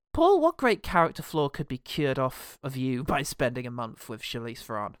Paul, what great character flaw could be cured off of you by spending a month with Charlize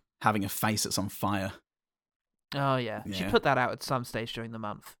Theron? Having a face that's on fire. Oh, yeah. She Yeah. put that out at some stage during the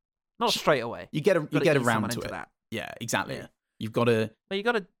month. Not straight away. You get Gotta around ease someone to into it. that. Yeah, exactly. Yeah. You've got to But you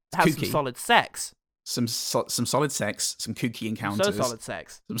got to have some kooky. solid sex. some solid sex, some kooky encounters. So solid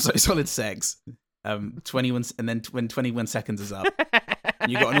sex. Some so solid sex. 21, and then when 21 seconds is up,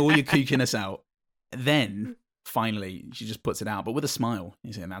 and you've gotten all your kookiness out, then finally she just puts it out, but with a smile.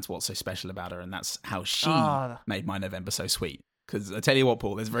 You see, and that's what's so special about her, and that's how she made My November so sweet. Because I tell you what,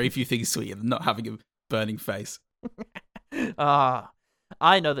 Paul, there's very few things sweeter than not having a burning face.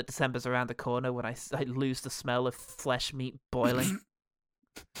 I know that December's around the corner when I lose the smell of flesh meat boiling.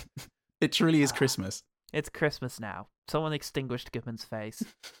 It truly is Christmas. It's Christmas now. Someone extinguished Goodman's face,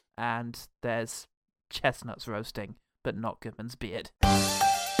 and there's chestnuts roasting, but not Goodman's beard.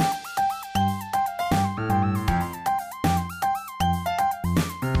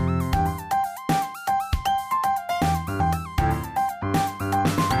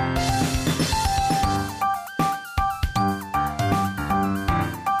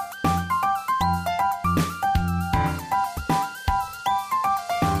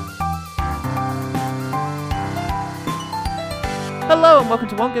 Hello and welcome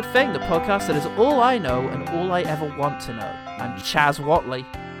to One Good Thing, the podcast that is all I know and all I ever want to know. I'm Chaz Watley.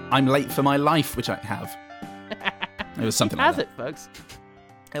 I'm late for my life, which I have. It was something like Has that. it, folks?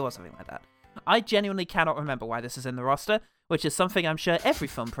 It was something like that. I genuinely cannot remember why this is in the roster, which is something I'm sure every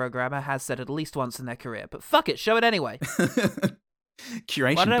film programmer has said at least once in their career. But fuck it, show it anyway.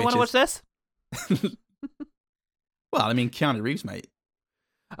 Curation, Why did I want to watch this? Well, I mean, Keanu Reeves, mate.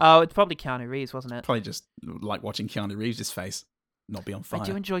 Oh, it's probably Keanu Reeves, wasn't it? Probably just like watching Keanu Reeves' face not be on fire. I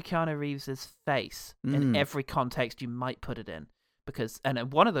do enjoy Keanu Reeves' face in every context you might put it in.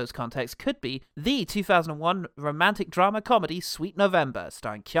 And one of those contexts could be the 2001 romantic drama comedy Sweet November,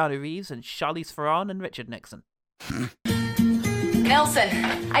 starring Keanu Reeves and Charlize Theron and Richard Nixon. Nelson,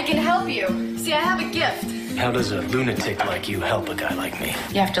 I can help you. See, I have a gift. How does a lunatic like you help a guy like me?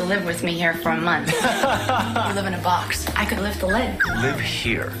 You have to live with me here for a month. You live in a box. I could lift the lid. Live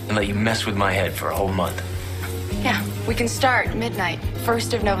here and let you mess with my head for a whole month. Yeah, we can start midnight,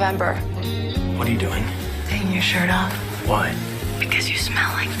 1st of November. What are you doing? Taking your shirt off. Why? Because you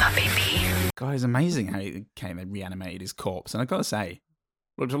smell like puppy pee. Guys, amazing how he came and reanimated his corpse. And I gotta say,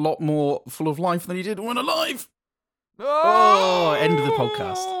 looked a lot more full of life than he did when alive. Oh, end of the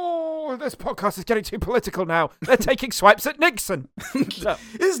podcast. Oh, this podcast is getting too political now. They're taking swipes at Nixon.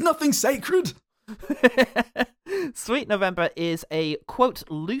 Is nothing sacred? Sweet November is a, quote,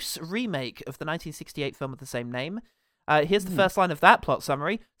 loose remake of the 1968 film of the same name. Here's the first line of that plot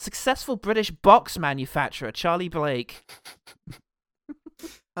summary. Successful British box manufacturer Charlie Blake.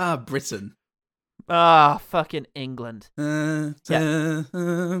 Britain. Fucking England. He's He's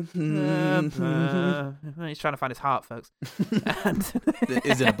trying to find his heart, folks. And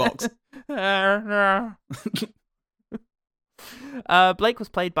is in a box. Blake was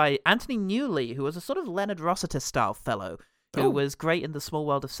played by Anthony Newley, who was a sort of Leonard Rossiter-style fellow, who was great in The Small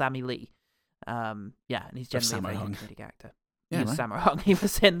World of Sammy Lee. And he's generally a very good comedic actor. Yeah, he was right. Sammo Hung. He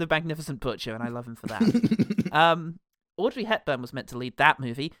was in The Magnificent Butcher, and I love him for that. Audrey Hepburn was meant to lead that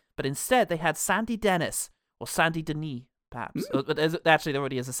movie, but instead they had Sandy Dennis, or Sandy Denis, perhaps. But actually, there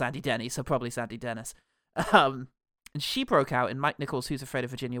already is a Sandy Denny, so probably Sandy Dennis. And she broke out in Mike Nichols' Who's Afraid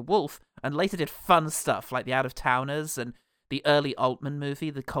of Virginia Woolf, and later did fun stuff like The Out-of-Towners and the early Altman movie,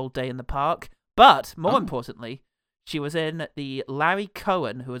 The Cold Day in the Park. But, more importantly, she was in the Larry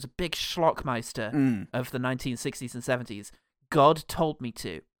Cohen, who was a big schlockmeister of the 1960s and 70s, God Told Me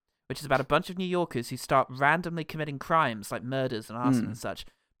To, which is about a bunch of New Yorkers who start randomly committing crimes like murders and arson and such,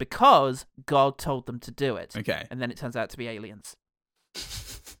 because God told them to do it. Okay. And then it turns out to be aliens.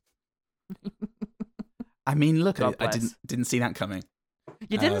 I mean, look, God I bless. didn't see that coming.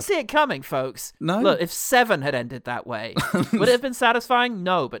 You didn't see it coming, folks. No. Look, if Seven had ended that way, would it have been satisfying?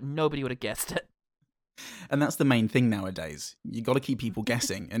 No, but nobody would have guessed it. And that's the main thing nowadays. You got to keep people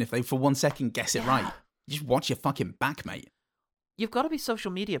guessing. And if they, for 1 second, guess it right, you just watch your fucking back, mate. You've got to be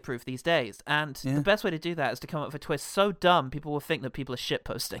social media proof these days, and the best way to do that is to come up with a twist so dumb people will think that people are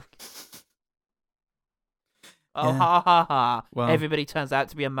shitposting. Oh, ha ha ha. Well- Everybody turns out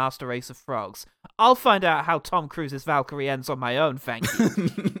to be a master race of frogs. I'll find out how Tom Cruise's Valkyrie ends on my own, thank you.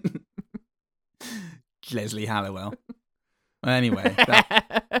 Leslie Halliwell. Well, anyway,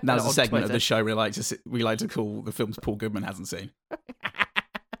 that was a On segment of Twitter. the show we like to call the films Paul Goodman hasn't seen.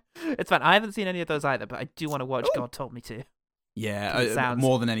 It's fun. I haven't seen any of those either, but I do want to watch God Told Me To. Yeah, It sounds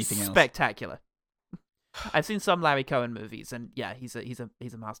more than anything else. Spectacular. I've seen some Larry Cohen movies, and yeah, he's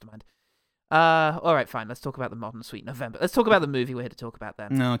a mastermind. All right, fine. Let's talk about the modern Sweet November. Let's talk about the movie we're here to talk about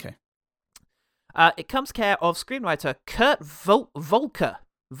then. No, okay. It comes care of screenwriter Kurt Volker.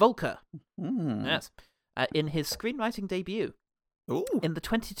 Mm. Yes. In his screenwriting debut. Ooh. In the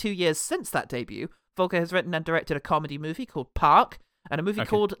 22 years since that debut, Volker has written and directed a comedy movie called Park and a movie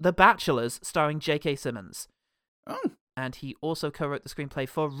called The Bachelors starring J.K. Simmons. Oh. And he also co-wrote the screenplay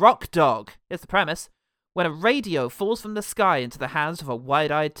for Rock Dog. Here's the premise. When a radio falls from the sky into the hands of a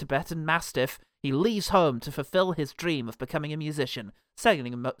wide-eyed Tibetan Mastiff, he leaves home to fulfill his dream of becoming a musician, setting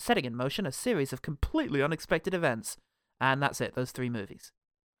in motion a series of completely unexpected events. And that's it, those 3 movies.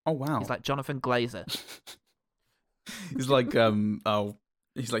 Oh, wow. He's like Jonathan Glazer. He's like,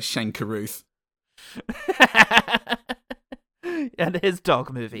 he's like Shane Carruth. And his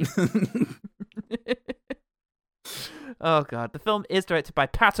dog movie. Oh, God. The film is directed by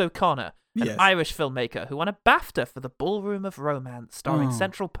Pat O'Connor, an Irish filmmaker who won a BAFTA for The Ballroom of Romance, starring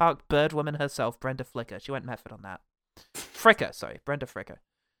Central Park birdwoman herself, Brenda Fricker. She went method on that. Brenda Fricker.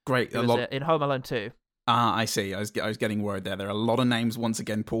 Great. Who was in Home Alone 2. Ah, I see. I was getting worried there. There are a lot of names, once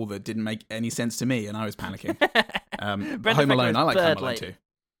again, Paul, that didn't make any sense to me, and I was panicking. Home Alone. I like Home Alone 2.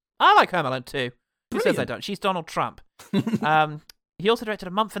 I like Home Alone 2. Who Brilliant. says I don't? She's Donald Trump. He also directed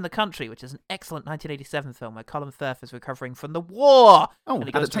A Month in the Country, which is an excellent 1987 film where Colin Firth is recovering from the war. Oh, and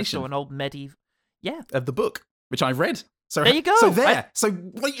he goes adaptation. to an old medieval... Yeah. Of the book, which I've read. So there you go. So there. So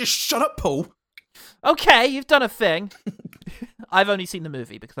wait, just shut up, Paul. Okay, you've done a thing. I've only seen the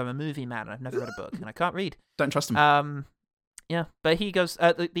movie because I'm a movie man and I've never read a book and I can't read. Don't trust him. Yeah, but he goes...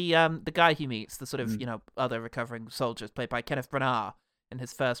 the guy he meets, the sort of, other recovering soldiers, played by Kenneth Branagh in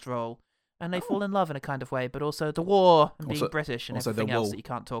his first role. And they fall in love in a kind of way, but also the war and being British and everything else that you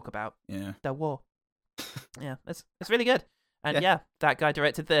can't talk about. Yeah. The war. Yeah, it's really good. And yeah, that guy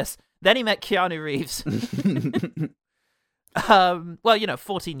directed this. Then he met Keanu Reeves.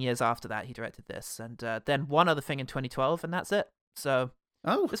 14 years after that, he directed this. And then one other thing in 2012, and that's it. So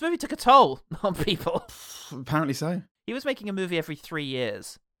this movie took a toll on people. Apparently so. He was making a movie every 3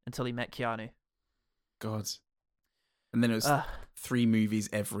 years until he met Keanu. God. And then it was 3 movies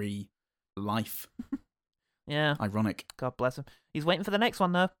every life. Yeah. Ironic. God bless him. He's waiting for the next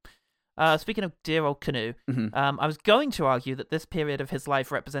one, though. Speaking of dear old Canu, I was going to argue that this period of his life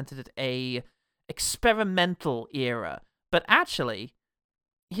represented a experimental era, but actually,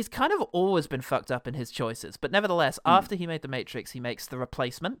 he's kind of always been fucked up in his choices. But nevertheless, after he made The Matrix, he makes The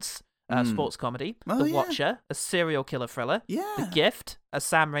Replacements, sports comedy, The Watcher, a serial killer thriller, The Gift, a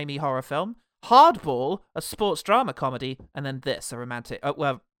Sam Raimi horror film, Hardball, a sports drama comedy, and then this, a romantic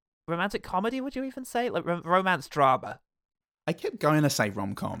comedy, would you even say? Like romance drama. I kept going to say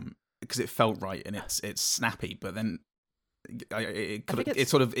rom-com because it felt right and it's snappy, but then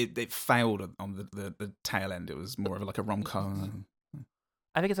it failed on the tail end. It was more of like a rom-com.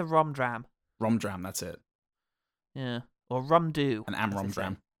 I think it's a rom-dram. Rom-dram, that's it. Yeah. Or rom-do. An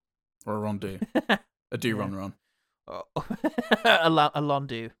am-rom-dram. Or a ron-do. A do-ron-ron. A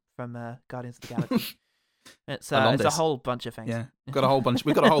londu from Guardians of the Galaxy. It's a whole bunch of things. Yeah, we've got a whole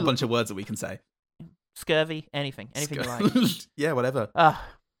bunch of words that we can say. Scurvy, anything you like. Yeah, whatever.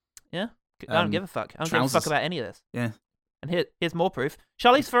 Yeah, I don't give a fuck. I don't give a fuck about any of this. Yeah. And here's more proof.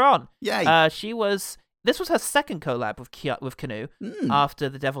 Charlize Theron. Yay. This was her second collab with Canu after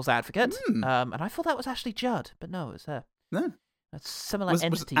The Devil's Advocate. And I thought that was Ashley Judd, but no, it was her. No. A similar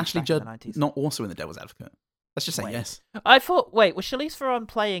entity. Was Ashley Judd in the 90s. not also in The Devil's Advocate? Let's just say yes. I thought, was Charlize Theron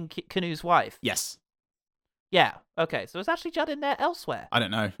playing Canu's wife? Yes. Yeah, okay, so is Ashley Judd in there elsewhere? I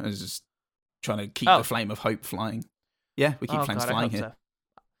don't know. I was just trying to keep the flame of hope flying. Yeah, we keep flames flying here. So.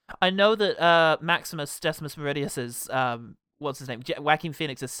 I know that Maximus Decimus Meridius's, what's his name? Joaquin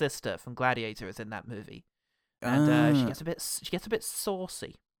Phoenix's sister from Gladiator is in that movie. And she gets a bit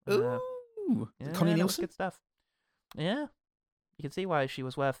saucy. Ooh, Connie Nielsen? Good stuff. Yeah. You can see why she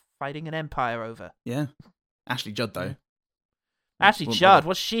was worth fighting an empire over. Yeah. Ashley Judd, though. Yeah. Ashley Judd,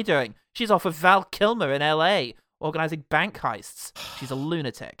 what's she doing? She's off with Val Kilmer in LA, organising bank heists. She's a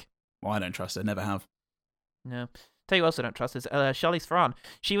lunatic. Well, I don't trust her. Never have. No. Tell you who else I don't trust is Charlize Theron.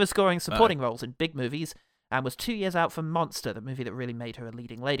 She was scoring supporting roles in big movies and was 2 years out from Monster, the movie that really made her a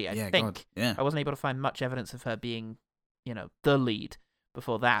leading lady, I think. God. Yeah. I wasn't able to find much evidence of her being, the lead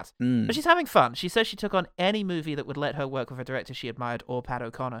before that. But she's having fun. She says she took on any movie that would let her work with a director she admired or Pat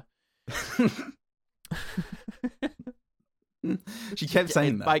O'Connor. She kept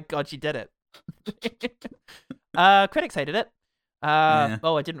saying that. My God, she did it. Critics hated it.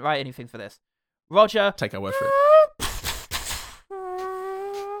 Oh, I didn't write anything for this. Roger. Take our word for it.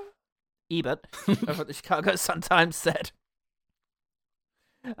 Ebert over at the Chicago Sun-Times said,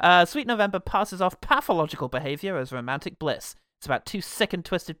 Sweet November passes off pathological behavior as romantic bliss. It's about two sick and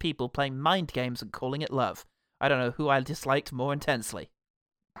twisted people playing mind games and calling it love. I don't know who I disliked more intensely.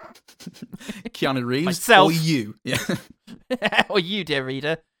 Keanu Reeves Myself. or you? Yeah. Or you, dear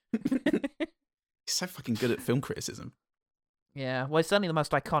reader. He's so fucking good at film criticism. Yeah, well, he's certainly the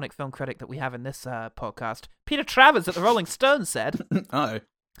most iconic film critic that we have in this podcast. Peter Travers at the Rolling Stones said, Uh-oh.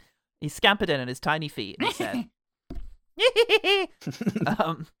 he scampered in on his tiny feet and he said,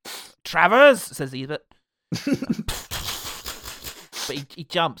 Travers, says Ebert. But he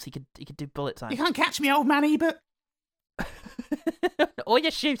jumps. He could do bullet time. You can't catch me, old man Ebert. Or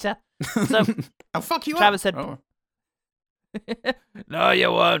your shooter. So I'll fuck you Travers up. said, Oh. no,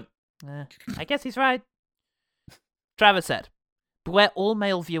 you won't. I guess he's right. Travers said, beware all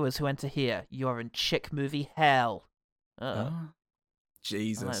male viewers who enter here. You are in chick movie hell. Oh. I like the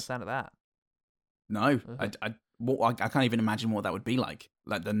Jesus. sound of that. No, I can't even imagine what that would be like.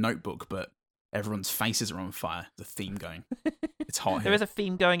 Like The Notebook, but everyone's faces are on fire. The theme going. It's hot There here. is a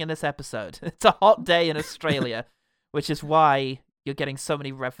theme going in this episode. It's a hot day in Australia, which is why you're getting so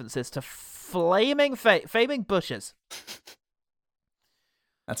many references to flaming bushes.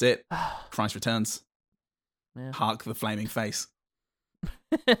 That's it. Christ returns. Yeah. Hark the flaming face.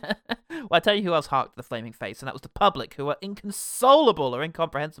 Well, I tell you who else harked the flaming face, and that was the public, who were inconsolable or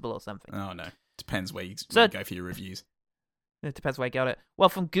incomprehensible or something. Oh no. Depends where you So- go for your reviews. It depends where you got it. Well,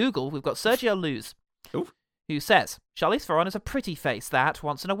 from Google, we've got Sergio Luz, Ooh. who says, Charlize Theron is a pretty face that,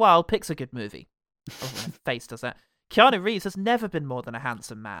 once in a while, picks a good movie. Oh, when a face does that. Keanu Reeves has never been more than a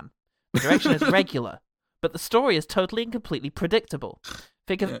handsome man. The direction is regular, but the story is totally and completely predictable.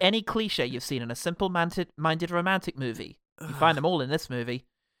 Think of any cliche you've seen in a simple-minded romantic movie. You find them all in this movie.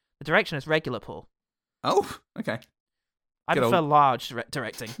 The direction is regular, Paul. Oh, okay. I Good prefer old- large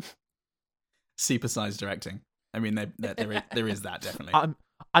directing. Supersized directing. I mean, there is that, definitely.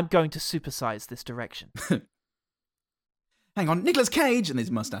 I'm going to supersize this direction. Hang on, Nicolas Cage! And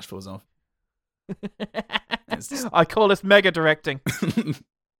his mustache falls off. It's just- I call this mega directing.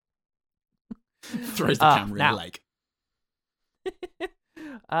 Throws the camera in now. the lake.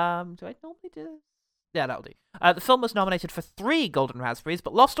 Do I normally do this? Yeah, that'll do. The film was nominated for 3 Golden Raspberries,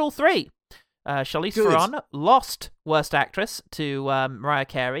 but lost all 3. Charlize Good. Theron lost Worst Actress to Mariah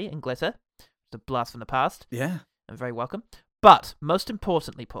Carey in Glitter. It's a blast from the past. Yeah. And very welcome. But, most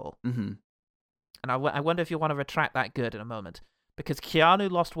importantly, Paul, Mm-hmm. and I wonder if you want to retract that good in a moment, because Keanu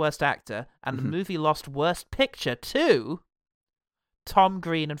lost Worst Actor, and the movie lost Worst Picture to Tom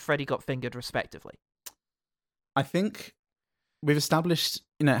Green and Freddie Got Fingered, respectively. I think we've established,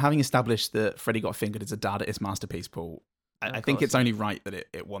 having established that Freddie Got Fingered is a Dadaist masterpiece, Paul, I think course. it's only right that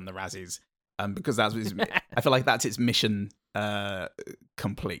it won the Razzies. Because I feel like that's its mission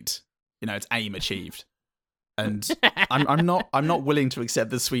complete. Its aim achieved. And I'm not willing to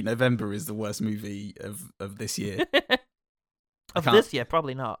accept that Sweet November is the worst movie of this year. Of can't- this year,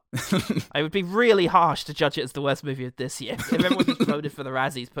 probably not. It would be really harsh to judge it as the worst movie of this year. If everyone who's voted for the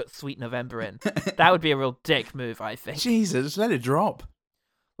Razzies put Sweet November in, that would be a real dick move, I think. Jesus, let it drop.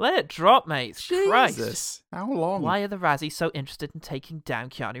 Let it drop, mate. Christ. Jesus, how long? Why are the Razzies so interested in taking down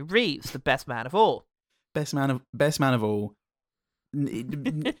Keanu Reeves, the best man of all? Best man of all.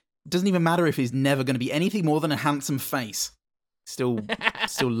 It doesn't even matter if he's never going to be anything more than a handsome face. Still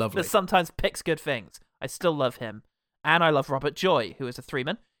lovely. That sometimes picks good things. I still love him. And I love Robert Joy, who is a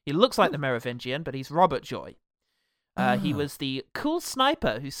 3-man. He looks like the Merovingian, but he's Robert Joy. He was the cool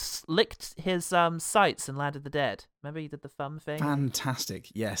sniper who licked his sights and landed the dead. Remember he did the thumb thing? Fantastic,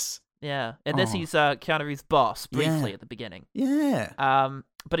 yes. Yeah. In this, Oh. he's Keanu Reeves' boss, briefly Yeah. at the beginning. Yeah.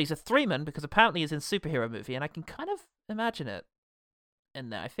 But he's a 3-man because apparently he's in a superhero movie, and I can kind of imagine it in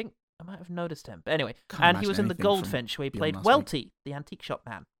there. I think I might have noticed him. But anyway, Can't and he imagine was in The anything from Goldfinch, where he beyond played last week. Welty, the antique shop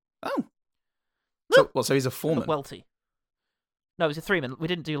man. Oh. So he's a foreman. Welty. No, it was a 3-man. We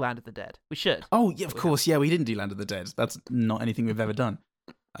didn't do Land of the Dead. We should. Oh, yeah, of course. Yeah, we didn't do Land of the Dead. That's not anything we've ever done.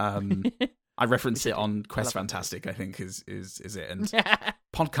 I referenced it on Quest love that Fantastic, I think, is it. And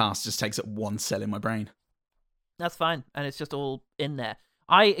podcast just takes up one cell in my brain. That's fine, and it's just all in there.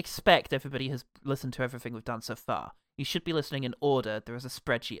 I expect everybody has listened to everything we've done so far. You should be listening in order. There is a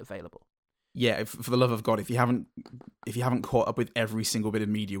spreadsheet available. Yeah, for the love of God, if you haven't caught up with every single bit of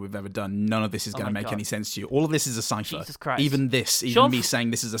media we've ever done, none of this is Oh going to my make God. any sense to you. All of this is a cipher. Jesus Christ. Even Sean me F-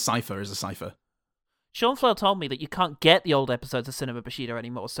 saying this is a cipher is a cipher. Sean Flair told me that you can't get the old episodes of Cinema Bushido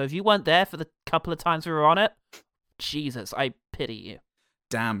anymore, so if you weren't there for the couple of times we were on it, Jesus, I pity you.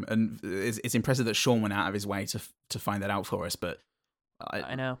 Damn, and it's impressive that Sean went out of his way to find that out for us. But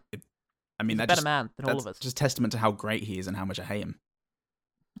I know. I mean, He's a that better just, man than all that's of us. just testament to how great he is and how much I hate him.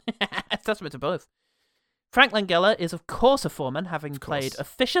 It's testament to both. Frank Langella is, of course, a foreman, having Of played course.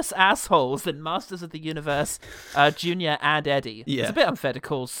 officious assholes in Masters of the Universe, Junior and Eddie. Yeah. It's a bit unfair to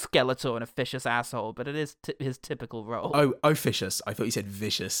call Skeletor an officious asshole, but it is his typical role. Oh, officious. I thought you said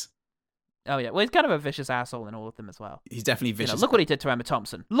vicious. Oh, yeah. Well, he's kind of a vicious asshole in all of them as well. He's definitely You know, vicious. look what he did to Emma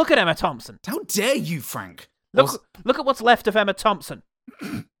Thompson. Look at Emma Thompson. How dare you, Frank? Look at what's left of Emma Thompson.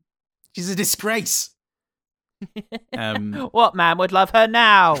 She's a disgrace. What man would love her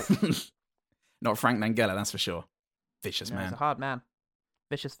now? Not Frank Langella, that's for sure. Vicious No, he's man. a hard man.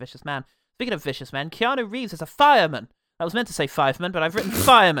 Vicious man. Speaking of vicious men, Keanu Reeves is a fireman. I was meant to say fiveman, but I've written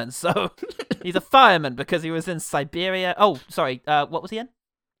fireman, so he's a fireman because he was in Siberia. Oh, sorry. What was he in?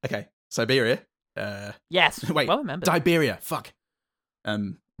 Okay, Siberia. Yes. Wait, well remembered. Siberia. Fuck.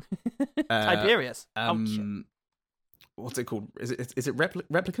 Tiberius. Oh, shit. What's it called? Is it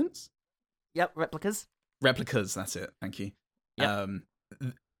replicants? Yep, replicas. Replicas. That's it. Thank you. Yep.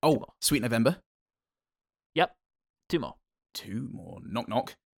 Oh, Sweet November. Yep. 2 more. 2 more. Knock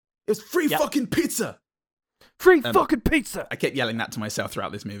knock. It was free Yep. fucking pizza. Free fucking pizza. I kept yelling that to myself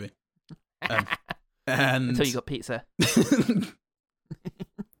throughout this movie. And Until you got pizza.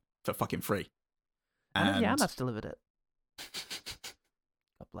 for fucking free. And yeah, And Amas delivered it.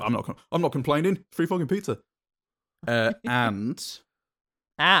 I'm not complaining. Free fucking pizza. And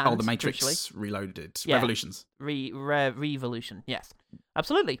The Matrix crucially, Reloaded. Yeah. Revolutions. Revolution. Yes,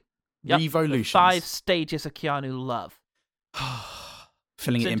 absolutely. Yep. The Revolutions. 5 stages of Keanu love.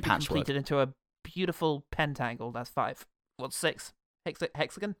 Filling it Soon in to be patchwork. completed into a beautiful pentangle. That's 5. What's 6?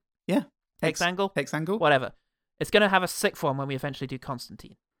 Hexagon? Yeah. Hexangle? Hexangle. Whatever. It's going to have a 6th one when we eventually do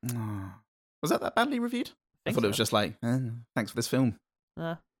Constantine. Was that badly reviewed? I Think thought it was so. just like, thanks for this film.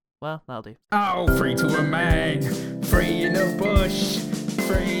 Well, that'll do. Oh, free to a man, free in the bush,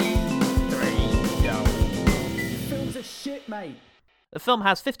 free, yo. Film's a shit, mate. The film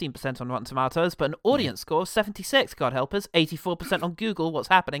has 15% on Rotten Tomatoes, but an audience score of 76, God help us, 84% on Google, What's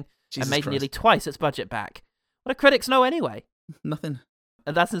Happening, Jesus and made Christ. nearly twice its budget back. What do critics know anyway? Nothing.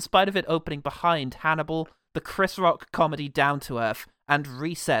 And that's in spite of it opening behind Hannibal, the Chris Rock comedy Down to Earth, and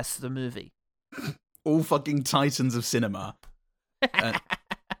Recess, the movie. All fucking titans of cinema. You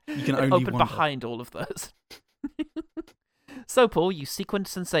can It only opened wonder. behind all of those. So, Paul, you sequined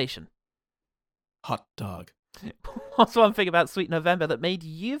sensation. Hot dog. What's one thing about Sweet November that made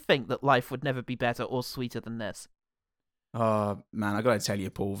you think that life would never be better or sweeter than this? Oh man, I gotta tell you,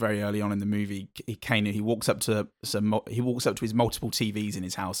 Paul. Very early on in the movie, he walks up to his multiple TVs in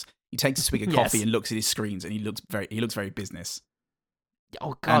his house. He takes a swig of coffee Yes. and looks at his screens, and he looks very business.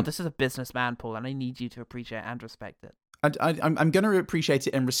 Oh, God, And- this is a businessman, Paul, and I need you to appreciate and respect it. I'm gonna appreciate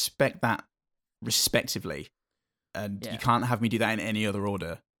it and respect that respectively, and Yeah. you can't have me do that in any other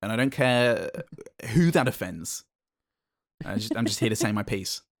order. And I don't care who that offends. I'm just here to say my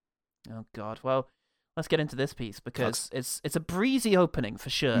piece. Oh, God. Well, let's get into this piece, because it's a breezy opening for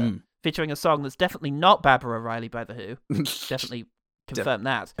sure, featuring a song that's definitely not Barbara O'Reilly by The Who. Definitely confirm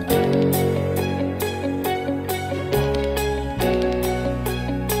that.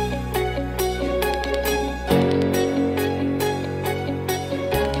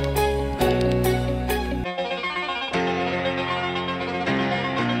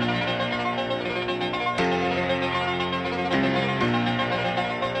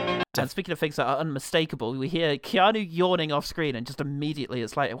 And speaking of things that are unmistakable, we hear Keanu yawning off screen, and just immediately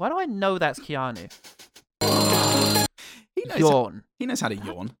it's like, why do I know that's Keanu? Yawn. He knows how to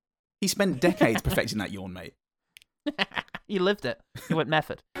yawn. He spent decades perfecting that yawn, mate. He lived it. He went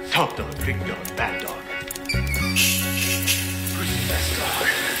method. Top dog, big dog, bad dog. Who's the best dog?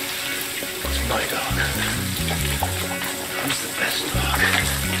 It's my dog. Who's the best dog?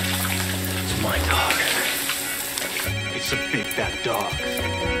 It's my dog. It's a big fat dog.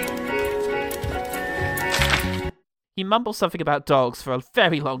 He mumbles something about dogs for a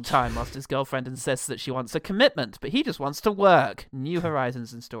very long time whilst his girlfriend insists that she wants a commitment, but he just wants to work. New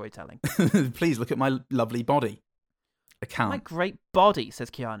horizons in storytelling. Please look at my lovely body. I can't. My great body, says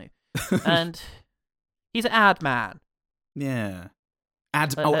Keanu. And he's an ad man. Yeah. a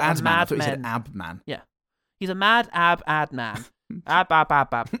Ad man. I mad thought you said man. ab man. Yeah. He's a mad ad man.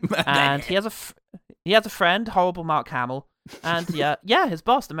 Ab. And he has a friend, horrible Mark Hamill, and his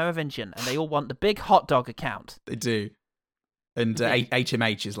boss, the Merovingian, and they all want the big hot dog account. They do. And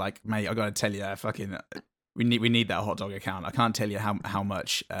HMH is like, mate, I gotta tell you, we need that hot dog account. I can't tell you how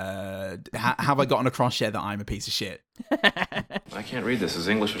much. Have I gotten across yet that I'm a piece of shit? I can't read this. Is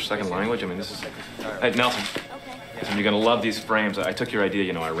English your second language? I mean, this is... Hey, Nelson. Listen, you're going to love these frames. I took your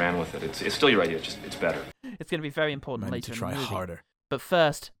idea, I ran with it. It's still your idea, it's better. It's going to be very important I need later to try in the movie. harder. But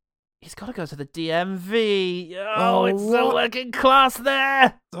first, he's got to go to the DMV. Oh, it's the working class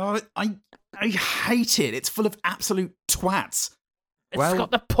there. Oh, I hate it. It's full of absolute twats. It's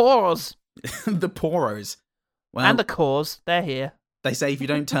got the pores. The poros. Well, And the cores. They're here. they say if you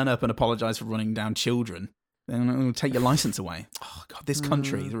don't turn up and apologise for running down children, then it'll take your licence away. Oh, God, this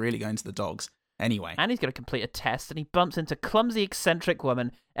country is really going to the dogs. Anyway. And he's going to complete a test, and he bumps into clumsy, eccentric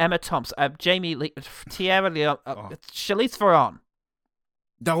woman, Emma Thompson, Jamie Lee, Tierra Leone, Charlize Theron.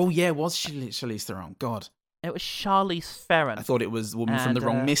 Oh, yeah, it was Charlize Theron. God. It was Charlize Theron. I thought it was the woman from the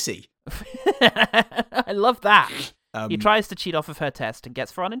wrong Missy. I love that. He Um, tries to cheat off of her test and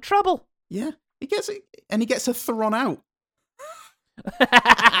gets Theron in trouble. Yeah, he gets a Theron out.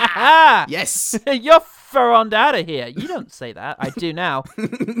 Yes. You're Theroned out of here. You don't say that. I do now.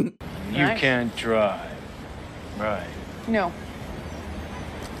 You can't drive. Right. No.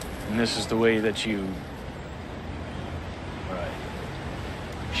 And this is the way that you... Right.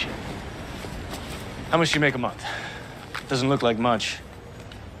 Shit. How much do you make a month? Doesn't look like much.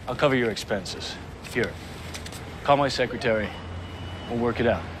 I'll cover your expenses. Here. Call my secretary. We'll work it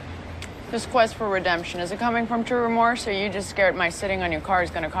out. This quest for redemption, is it coming from true remorse, or are you just scared my sitting on your car is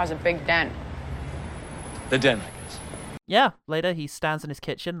going to cause a big dent? The den, I guess. Yeah, later he stands in his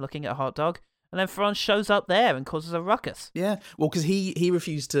kitchen looking at a hot dog, and then Theron shows up there and causes a ruckus. Yeah, well, because he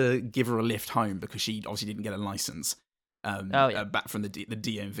refused to give her a lift home because she obviously didn't get a license. Back from the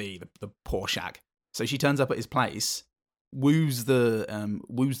DMV, the poor shack. So she turns up at his place, woos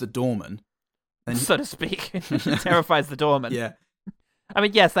the doorman, and So to speak. Terrifies the doorman. yeah, I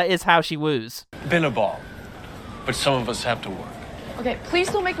mean, yes, that is how she woos. Been a ball. But some of us have to work. Okay, please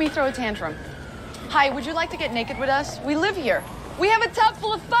don't make me throw a tantrum. Hi, would you like to get naked with us? We live here. We have a tub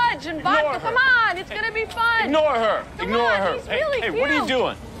full of fudge and vodka. Come on, it's gonna be fun. Ignore her. Come Ignore on, her. he's really Hey, what are you cute.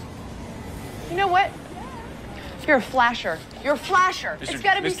 doing? You know what? You're a flasher. You're a flasher. Mr. It's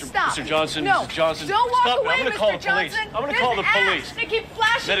gotta be Mr. stopped. Mr. Johnson, no. Mrs. Johnson, Don't walk stop it. away, I'm gonna Mr. call the police. Johnson. I'm gonna This call the ass, police. They keep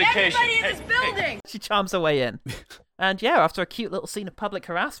flashing Medication. everybody in this Hey, building. She charms her way in. And yeah, after a cute little scene of public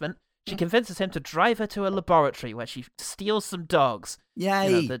harassment, she convinces him to drive her to a laboratory where she steals some dogs.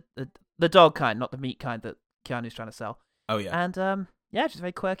 yay! You know, the dog kind, not the meat kind that Keanu's trying to sell. Oh yeah, And yeah, she's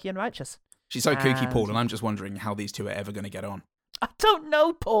very quirky and righteous. she's so kooky, and- Paul, and I'm just wondering how these two are ever going to get on. I don't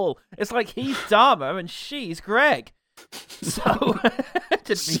know, Paul. It's like he's Dharma and she's Greg. So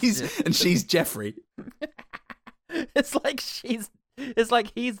She's Jeffrey. it's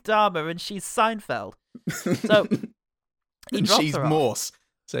like he's Dharma and she's Seinfeld. So he And drops she's her off. Morse.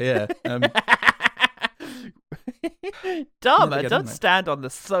 So yeah, Dharma, Never get don't on there. stand on the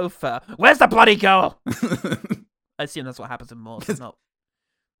sofa. Where's the bloody girl? I assume that's what happens in Morse. Not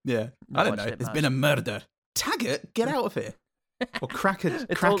yeah. Not I don't watched know. it There's much. been a murder. Taggart, get out of here. Or Cracker, It's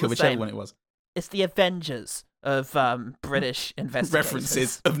all Cracker, the whichever same. one it was. it's the Avengers of British investigators.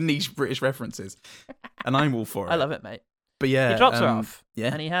 References of niche British references, and I'm all for it. I love it, mate. But yeah, He drops her off. Yeah,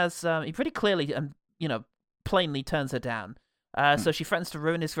 And he has he pretty clearly plainly turns her down. So she threatens to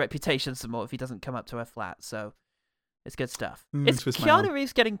ruin his reputation some more if he doesn't come up to her flat. So it's good stuff. Is twist my Keanu arm.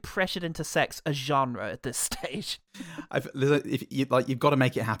 Reeves getting pressured into sex a genre at this stage? if you've got to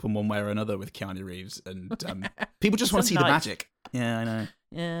make it happen one way or another with Keanu Reeves, and people just want to So see the nice. magic. Yeah, I know.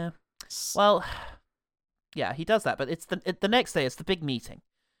 Yeah. Well, yeah, he does that, but it's the next day. It's the big meeting,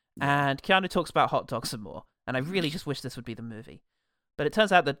 and Keanu talks about hot dogs some more. And I really just wish this would be the movie. But it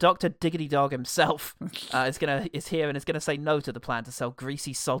turns out that Dr. Diggity Dog himself is here and is gonna say no to the plan to sell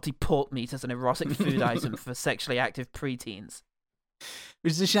greasy, salty pork meat as an erotic food item for sexually active preteens.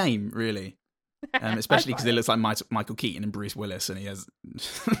 Which is a shame, really. Especially because it looks like Michael Keaton and Bruce Willis, and he has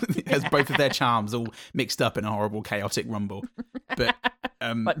both of their charms all mixed up in a horrible, chaotic rumble. But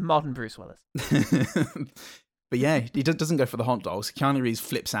Like modern Bruce Willis. but yeah, he doesn't go for the hot dogs. Keanu Reeves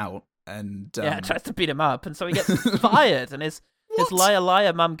flips out and Tries to beat him up, and so he gets fired, and his What?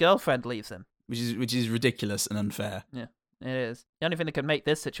 liar mum girlfriend leaves him. which is ridiculous and unfair. Yeah, it is. The only thing that could make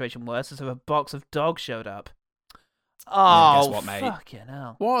this situation worse is if a box of dogs showed up. Oh, guess what, mate? fucking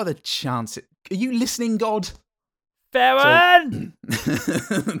hell. What are the chances? Are you listening, God? Theron!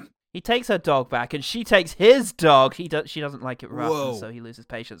 He takes her dog back, and she takes his dog. She doesn't like it rough, Whoa. and so he loses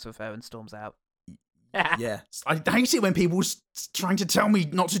patience with her and storms out. Yeah, I hate it when people trying to tell me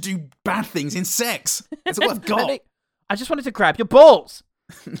not to do bad things in sex. That's all I've got. I just wanted to grab your balls.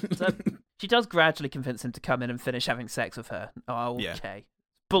 So she does gradually convince him to come in and finish having sex with her. Oh, Yeah. okay.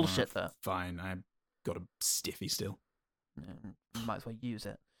 Bullshit, though. Fine, I've got a stiffy still. Might as well use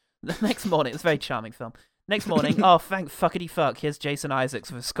it. The next morning, it's a very charming film. Next morning, oh, thank fuckity fuck, here's Jason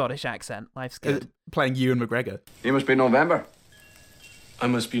Isaacs with a Scottish accent. Life's good. Playing Ewan McGregor. You must be November. I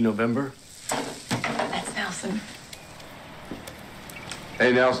must be November. That's Nelson.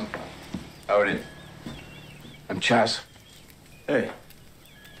 Hey, Nelson. How are you? I'm Chaz. Hey.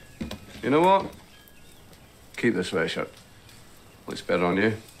 You know what? Keep the sweatshirt. Looks better on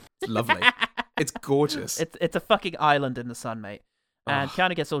you. It's lovely. It's gorgeous. It's a fucking island in the sun, mate. And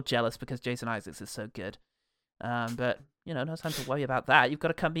Keanu gets all jealous because Jason Isaacs is so good. But, no time to worry about that. You've got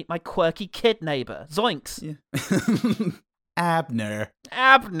to come meet my quirky kid neighbor. Zoinks! Yeah. Abner.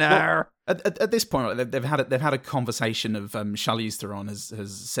 Well, at this point, they've had a conversation of Charlize Theron has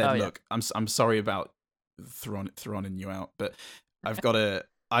said, "Look, I'm sorry about Theroning you out, but I've got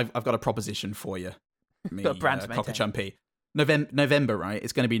a proposition for you." Me, Got a brand to maintain. Cocker-Chumpy. November, right?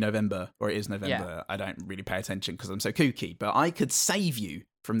 It's going to be November, or it is November. Yeah. I don't really pay attention because I'm so kooky, but I could save you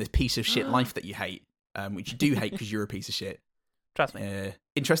from this piece of shit life that you hate, which you do hate because you're a piece of shit. Trust me.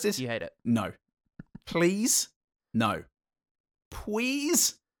 Interested? You hate it. No. Please? No.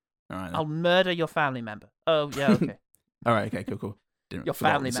 Please? All right. Then. I'll murder your family member. Oh, yeah, okay. All right, okay, cool. Your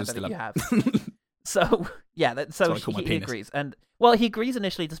family member that you have. So, yeah, so he agrees. And, well, he agrees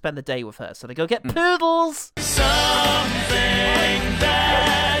initially to spend the day with her. So they go get poodles. Something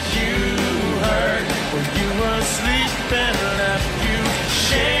that you heard when you were asleep and left you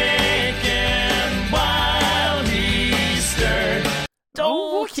shaking while he stirred.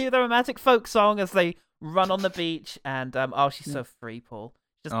 Oh, cue the romantic folk song as they run on the beach. And, she's so free, Paul.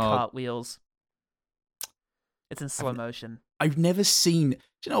 Just cartwheels. It's in slow motion. I've never seen...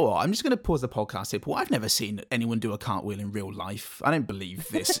 Do you know what? I'm just going to pause the podcast here, Paul. I've never seen anyone do a cartwheel in real life. I don't believe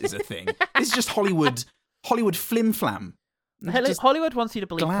this is a thing. This is just Hollywood flim-flam. Hollywood wants you to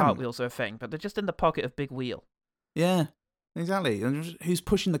believe glam. cartwheels are a thing, but they're just in the pocket of Big Wheel. Yeah, exactly. And who's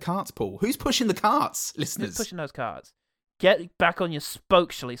pushing the carts, Paul? Who's pushing the carts, listeners? Who's pushing those carts? Get back on your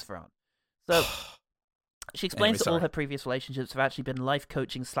spoke, Charlize Theron. So... She explains that all her previous relationships have actually been life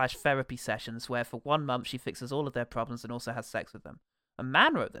coaching / therapy sessions where for 1 month she fixes all of their problems and also has sex with them. A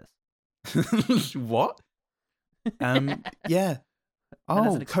man wrote this. What? Yeah.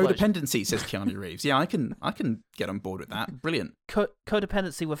 Oh, codependency, says Keanu Reeves. Yeah, I can get on board with that. Brilliant.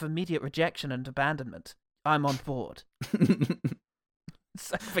 Codependency with immediate rejection and abandonment. I'm on board.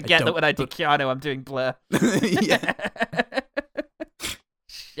 So forget that when I do Keanu, I'm doing Blur. Yeah.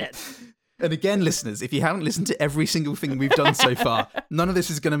 Shit. And again, listeners, if you haven't listened to every single thing we've done so far, none of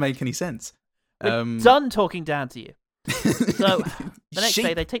this is going to make any sense. We're done talking down to you. So the next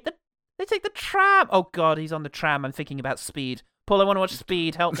day they take the tram. Oh God, he's on the tram. I'm thinking about Speed. Paul, I want to watch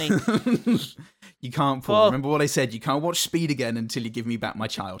Speed. Help me. You can't, Paul. Remember what I said. You can't watch Speed again until you give me back my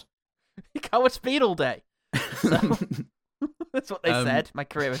child. You can't watch Speed all day. So, that's what they said. My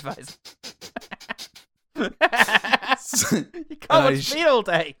career advisor. You can't watch Speed all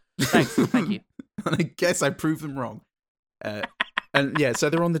day. Thanks. Thank you. I guess I proved them wrong. And yeah, so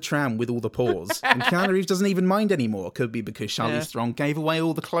they're on the tram with all the paws, and Keanu Reeves doesn't even mind anymore. Could be because Charlize Theron gave away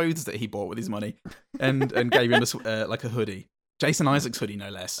all the clothes that he bought with his money, and gave him a hoodie, Jason Isaacs hoodie, no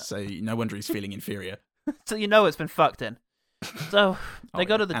less. So no wonder he's feeling inferior. So it's been fucked in. So they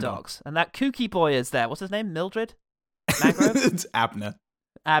go to the dogs, and that kooky boy is there. What's his name? Mildred? Mangrove? It's Abner.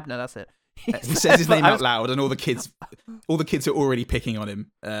 Abner, that's it. He says his name out loud, and all the kids are already picking on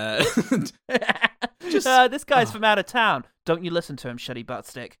him. This guy's from out of town. Don't you listen to him, shitty butt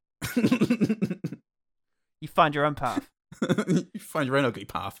stick. You find your own path. You find your own ugly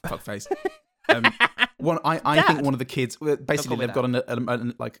path, fuckface. I think one of the kids, basically, they've got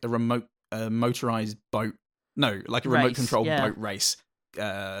a remote motorized boat. No, like a remote control boat race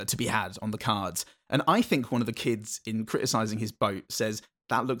to be had on the cards. And I think one of the kids, in criticizing his boat, says,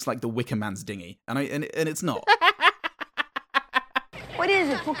 "That looks like the Wicker Man's dinghy," and it's not. What is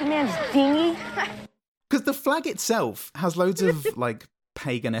it, Wicker Man's dinghy? Because the flag itself has loads of like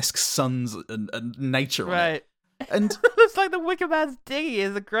pagan-esque suns and nature on it. And looks like the Wicker Man's dinghy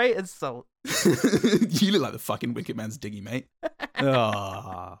is a great insult. You look like the fucking Wicker Man's dinghy, mate.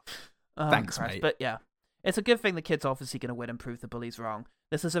 Thanks, Christ. mate. But yeah, it's a good thing the kid's obviously going to win and prove the bullies wrong.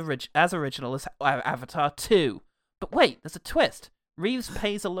 This is as original as Avatar 2. But wait, there's a twist. Reeves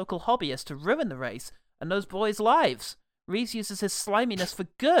pays a local hobbyist to ruin the race and those boys' lives. Reeves uses his sliminess for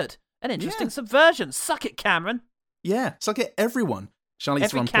good. An interesting subversion. Suck it, Cameron. Yeah, suck it, everyone.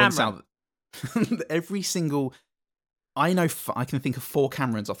 Charlize Theron points out that every single... I can think of 4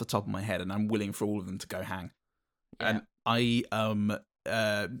 Camerons off the top of my head, and I'm willing for all of them to go hang. Yeah. And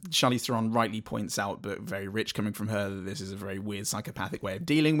Charlize Theron rightly points out, but very rich coming from her, that this is a very weird psychopathic way of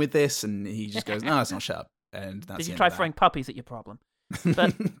dealing with this, and he just goes, "No, it's not, shut up." And that's Did you try throwing puppies at your problem?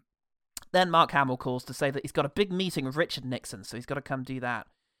 But then Mark Hamill calls to say that he's got a big meeting with Richard Nixon, so he's got to come do that.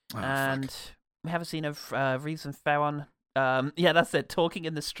 Fuck. We have a scene of Reeves and Theron. That's it, talking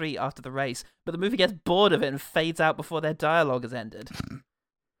in the street after the race. But the movie gets bored of it and fades out before their dialogue has ended.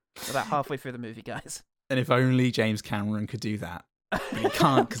 About halfway through the movie, guys. And if only James Cameron could do that. But he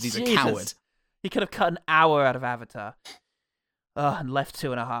can't because he's a Jesus. coward. He could have cut an hour out of Avatar. And left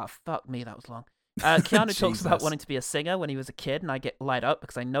 2.5. Fuck me, that was long. Keanu talks about Jesus. wanting to be a singer when he was a kid, and I get light up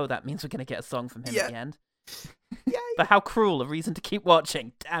because I know that means we're going to get a song from him at the end. But how cruel, a reason to keep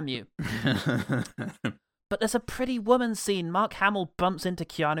watching. Damn you. But there's a pretty woman scene. Mark Hamill bumps into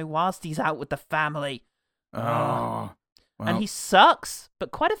Keanu whilst he's out with the family. Oh. Well. And he sucks,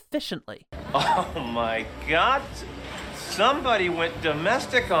 but quite efficiently. Oh my God! Somebody went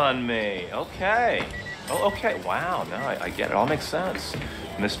domestic on me. Okay. Oh, okay. Wow. Now I get it. All makes sense.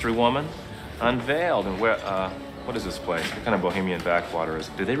 Mystery woman unveiled. And where? What is this place? What kind of bohemian backwater is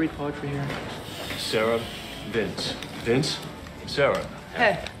it? Do they read poetry here? Sarah, Vince. Vince? Sarah.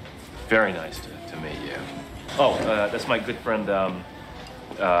 Hey. Very nice to meet you. Oh, that's my good friend.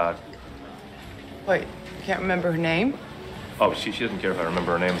 Wait, you can't remember her name? Oh, she doesn't care if I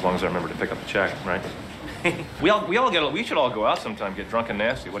remember her name as long as I remember to pick up the check, right? we should all go out sometime, get drunk and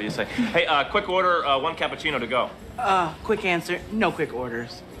nasty. What do you say? Hey, quick order, 1 cappuccino to go. Quick answer, no quick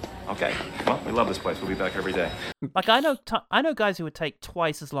orders. Okay. Well, we love this place. We'll be back every day. Like, I know guys who would take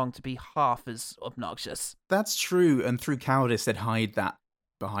twice as long to be half as obnoxious. That's true, and through cowardice, they'd hide that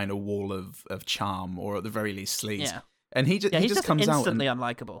behind a wall of charm, or at the very least sleaze. Yeah. And he just comes out instantly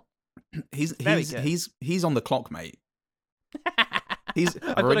unlikable. He's on the clock, mate. I've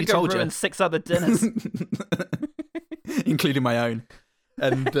I'm already gonna go told ruin you. 6 other dinners. Including my own.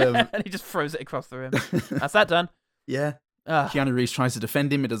 And And he just throws it across the room. That's that done. yeah. Keanu Reeves tries to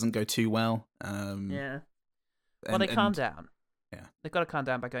defend him. It doesn't go too well. Yeah. Well, they calm down. Yeah. They've got to calm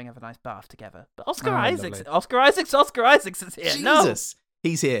down by going have a nice bath together. But Oscar lovely. Isaacs is here. No. Jesus.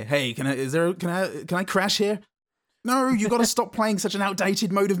 He's here. Hey, can I crash here? No, you got to stop playing such an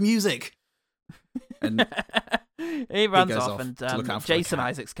outdated mode of music. And he runs goes off, off and to look after the Jason cat.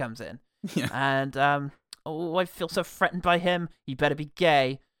 Isaacs comes in. Yeah. And I feel so threatened by him. He better be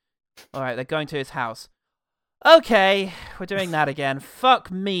gay. All right, they're going to his house. Okay, we're doing that again.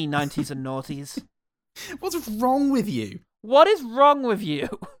 Fuck me, 90s and noughties. What's wrong with you? What is wrong with you?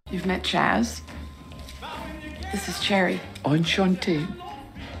 You've met Chaz? This is Cherry. Enchanté.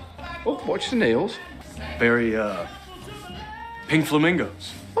 Oh, watch the nails. Very, pink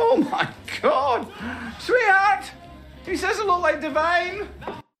flamingos. Oh my God! Sweetheart! He says it look like Divine!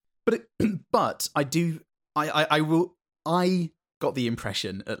 But I got the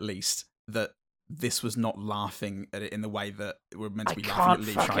impression, at least, that this was not laughing at it in the way that we're meant to be laughing at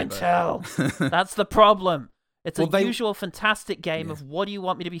Lee fucking Schreiber. tell. That's the problem. It's Well, a usual fantastic game of what do you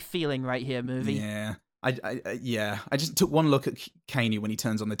want me to be feeling right here, movie? Yeah. I just took one look at Kaney when he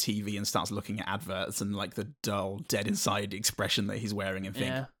turns on the TV and starts looking at adverts and like the dull, dead inside expression that he's wearing and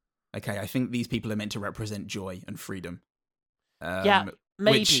think, okay, I think these people are meant to represent joy and freedom. Yeah,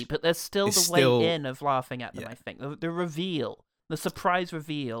 maybe, which but there's still is the way in of laughing at them, Yeah. I think. The reveal, the surprise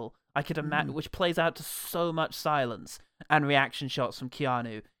reveal, I could imagine, which plays out to so much silence and reaction shots from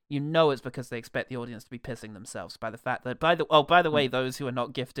Keanu. You know it's because they expect the audience to be pissing themselves by the fact that, by the way, those who are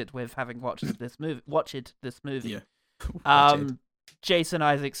not gifted with having watched this movie, Jason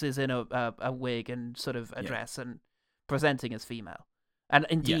Isaacs is in a wig and sort of a dress and presenting as female, and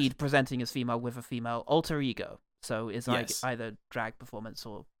indeed presenting as female with a female alter ego. So it's like either drag performance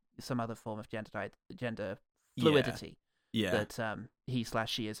or some other form of gender fluidity that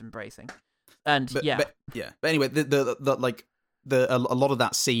he/she is embracing. And but anyway, a lot of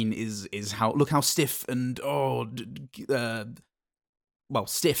that scene is how look how stiff and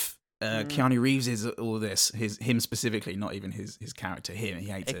stiff Keanu Reeves is at all this. Him specifically, not even his character. He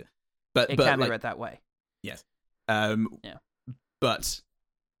hates it. But it can be read that way. Yes. But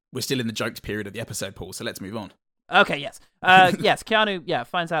we're still in the joked period of the episode, Paul. So let's move on. Okay. Yes. Yes. Keanu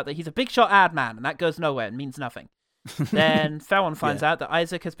finds out that he's a big shot ad man, and that goes nowhere and means nothing. Then Farron finds out that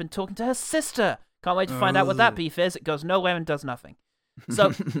Isaac has been talking to her sister. Can't wait to find out what that beef is. It goes nowhere and does nothing.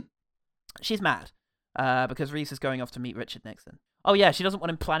 So she's mad because Reese is going off to meet Richard Nixon. Oh yeah, she doesn't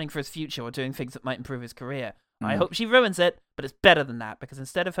want him planning for his future or doing things that might improve his career. I hope she ruins it, but it's better than that because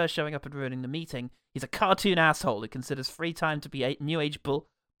instead of her showing up and ruining the meeting, he's a cartoon asshole who considers free time to be new age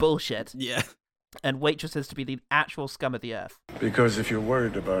bullshit. Yeah. And waitresses to be the actual scum of the earth. Because if you're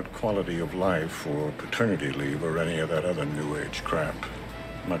worried about quality of life or paternity leave or any of that other new age crap,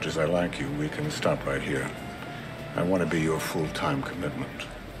 much as I like you, we can stop right here. I want to be your full-time commitment.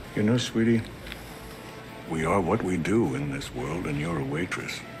 You know, sweetie, we are what we do in this world, and you're a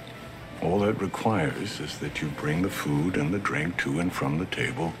waitress. All that requires is that you bring the food and the drink to and from the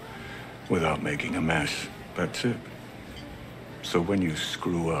table without making a mess. That's it. So when you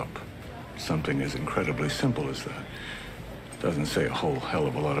screw up, something as incredibly simple as that doesn't say a whole hell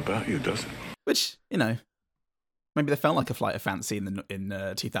of a lot about you, does it? Which, Maybe they felt like a flight of fancy in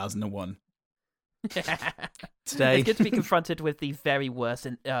 2001. Today, it's good to be confronted with the very worst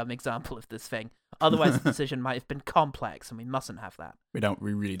example of this thing. Otherwise, the decision might have been complex, and we mustn't have that.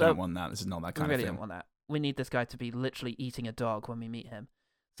 We really don't want that. This is not that kind of thing. We really don't want that. We need this guy to be literally eating a dog when we meet him.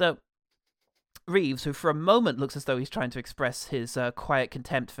 So, Reeves, who for a moment looks as though he's trying to express his quiet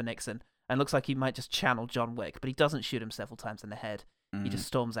contempt for Nixon, and looks like he might just channel John Wick, but he doesn't shoot him several times in the head. He just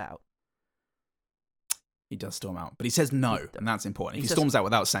storms out. He does storm out, but he says no, and that's important. If he storms out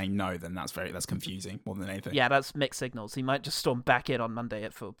without saying no, then that's confusing more than anything. Yeah, that's mixed signals. He might just storm back in on Monday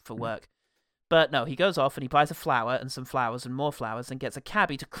for work. But no, he goes off and he buys a flower and some flowers and more flowers and gets a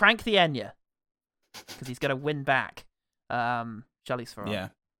cabbie to crank the Enya. Because he's going to win back Charlize Theron. Yeah.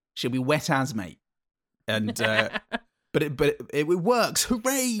 She'll be wet as, mate. And, but it works.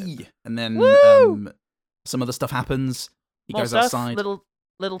 Hooray! And then some other stuff happens. He goes outside.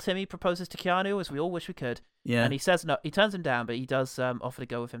 Little Timmy proposes to Keanu, as we all wish we could. Yeah. And he says no. He turns him down, but he does offer to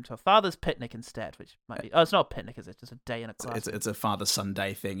go with him to a father's picnic instead, which might be... Oh, it's not a picnic, is it? It's just a day in a class. It's a Father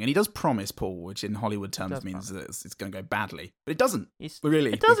Sunday thing. And he does promise Paul, which in Hollywood terms means that it's going to go badly. But it doesn't.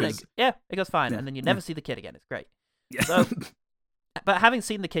 Really. It doesn't. It goes fine. Yeah. And then you never see the kid again. It's great. Yeah. So, but having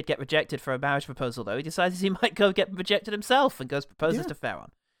seen the kid get rejected for a marriage proposal, though, he decides he might go get rejected himself and goes proposes to Theron,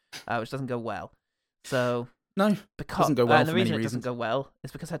 which doesn't go well. So... No, because doesn't go well and the for reason many it doesn't reasons. go well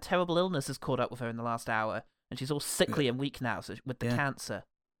is because her terrible illness has caught up with her in the last hour, and she's all sickly and weak now, so with the cancer.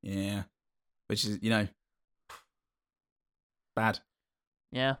 Yeah, which is bad.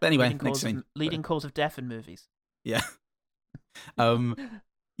 Yeah. But anyway, leading cause of death in movies. Yeah. Yeah.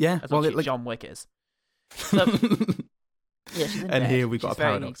 That's what John Wick is. So, yeah, she's in bed. Here we've got a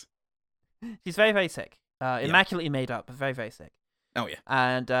paradox. She's very, very sick. Immaculately made up, but very, very sick. Oh, yeah.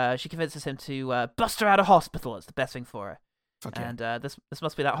 And she convinces him to bust her out of hospital. It's the best thing for her. Fuck and this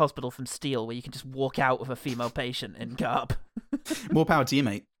must be that hospital from Steel where you can just walk out with a female patient in garb. More power to you,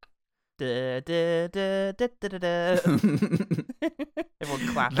 mate. Everyone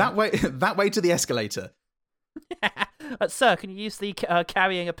clapping. That way to the escalator. Sir, can you use the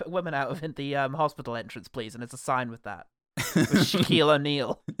carrying a woman out of the hospital entrance, please? And there's a sign with that. With Shaquille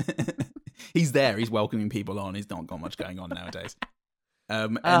O'Neal. He's there. He's welcoming people on. He's not got much going on nowadays.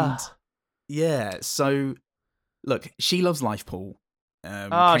 So look, she loves life, Paul.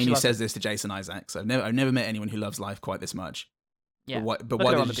 Kaney says this to Jason Isaacs. I've never met anyone who loves life quite this much. Yeah, but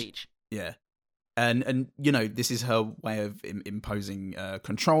why on the beach? Yeah, and this is her way of imposing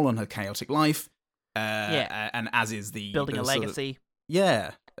control on her chaotic life. And as is building a legacy.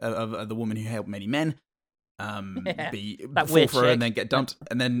 Of the woman who helped many men. That fall for her and then get dumped,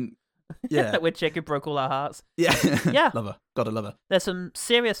 and then. Yeah, that weird chick who broke all our hearts. Yeah, yeah, love her. Gotta love her. There's some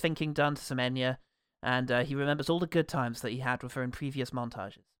serious thinking done to some Enya, and he remembers all the good times that he had with her in previous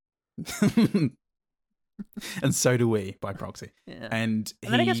montages. And so do we, by proxy. Yeah. And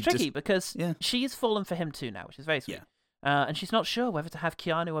then it gets tricky because she's fallen for him too now, which is very sweet. Yeah. And she's not sure whether to have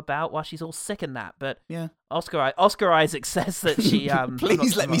Keanu about while she's all sick and that. But yeah, Oscar Isaac says that she.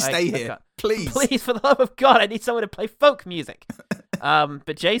 Please let me stay here. Please, for the love of God, I need someone to play folk music.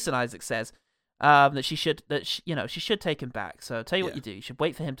 But Jason Isaac says that she should take him back. So tell you what you do: you should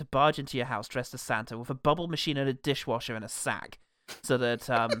wait for him to barge into your house dressed as Santa with a bubble machine and a dishwasher and a sack, so that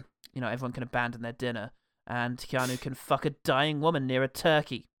everyone can abandon their dinner and Keanu can fuck a dying woman near a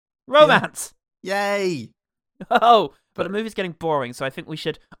turkey. Romance. Yeah. Yay. Oh, but the movie's getting boring, so I think we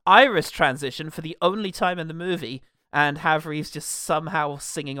should Iris transition for the only time in the movie and have Reeves just somehow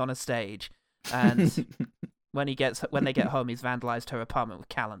singing on a stage. And when they get home, he's vandalized her apartment with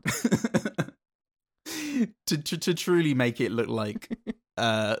calendars. to truly make it look like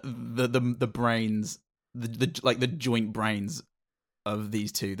the brains, the joint brains of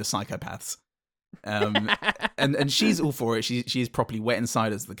these two, the psychopaths. And she's all for it. She's properly wet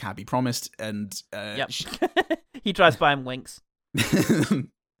inside as the cabbie promised, and he drives by and winks. The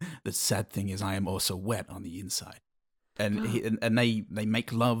sad thing is, I am also wet on the inside, and they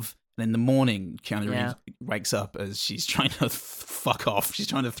make love. And in the morning, Keanu Reeves wakes up as she's trying to fuck off. She's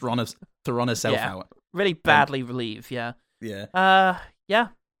trying to throw on herself out. Really badly relieved. Yeah. Yeah. Yeah.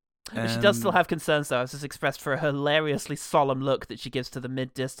 She does still have concerns, though, as is expressed for a hilariously solemn look that she gives to the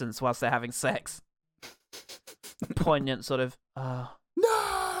mid-distance whilst they're having sex. Poignant sort of,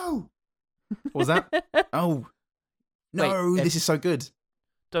 No! What was that? Oh. No, this is so good.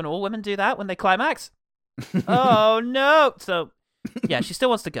 Don't all women do that when they climax? Oh, no! So, yeah, she still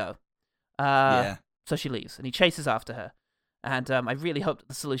wants to go. So she leaves, and he chases after her. And I really hope that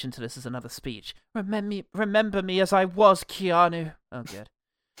the solution to this is another speech. Remember me as I was, Keanu. Oh, good.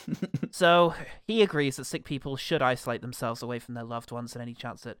 So he agrees that sick people should isolate themselves away from their loved ones at any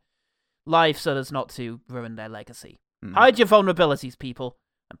chance that life so as not to ruin their legacy. Mm. Hide your vulnerabilities, people,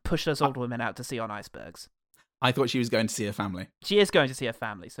 and push those old women out to sea on icebergs. I thought she was going to see her family. She is going to see her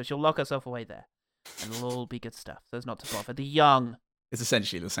family, so she'll lock herself away there. And it'll all be good stuff, so as not to bother the young. It's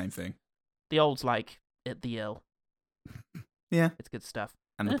essentially the same thing. The old's like the ill. Yeah. It's good stuff.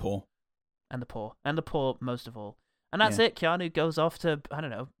 And the poor. And the poor. And the poor most of all. And that's it. Keanu goes off to, I don't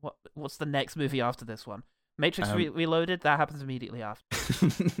know, what's the next movie after this one? Matrix Reloaded? That happens immediately after.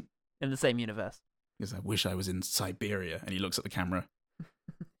 In the same universe. Because I wish I was in Siberia. And he looks at the camera.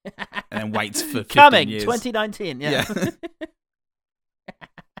 And then waits for 15 Coming, years. 2019, yeah.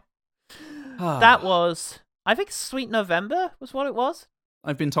 Ah. That was, I think Sweet November was what it was.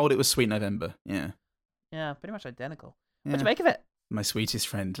 I've been told it was Sweet November. Yeah. Yeah, pretty much identical. Yeah. What'd you make of it? My sweetest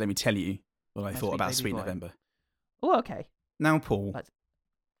friend, let me tell you what I thought about Sweet November. Oh, okay. Now, Paul.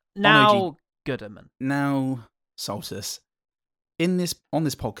 Now, Gooderman. Now, Soltis. On this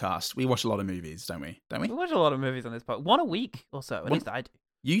podcast, we watch a lot of movies, don't we? We watch a lot of movies on this podcast. One a week or so. At least I do.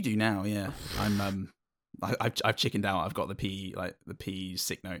 You do now, yeah. I've chickened out. I've got the P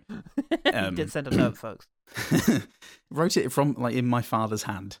sick note. You did send a note, folks. Wrote it from in my father's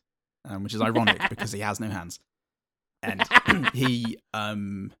hand, which is ironic because he has no hands. And he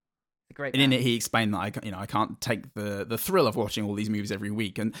great. And in it, he explained that I can't take the thrill of watching all these movies every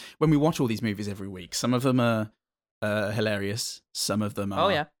week. And when we watch all these movies every week, some of them are hilarious, some of them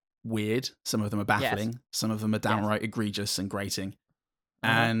are weird, some of them are baffling, some of them are downright egregious and grating.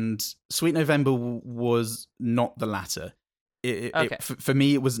 And Sweet November was not the latter. For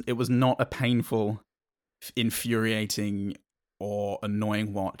me, it was not a painful, infuriating, or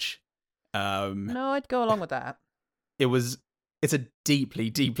annoying watch. No, I'd go along with that. It's a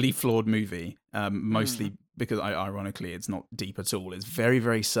deeply, deeply flawed movie. Mostly because, ironically, it's not deep at all. It's very,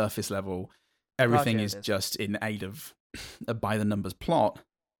 very surface level. Everything is just in aid of a by-the-numbers plot.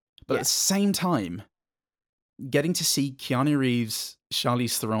 But at the same time, getting to see Keanu Reeves,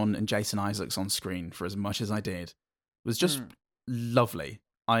 Charlize Theron, and Jason Isaacs on screen for as much as I did was just lovely.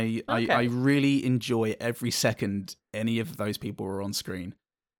 I really enjoy every second any of those people were on screen.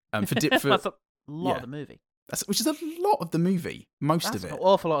 That's a lot of the movie. Which is a lot of the movie, most of it. An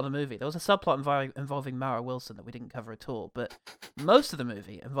awful lot of the movie. There was a subplot involving Mara Wilson that we didn't cover at all, but most of the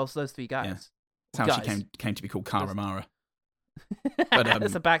movie involves those three guys. Yeah. That's how she came to be called Cara Mara. But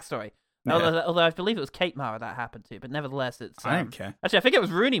it's a backstory. Yeah. Although I believe it was Kate Mara that happened to, but nevertheless, it's. I don't care. Actually, I think it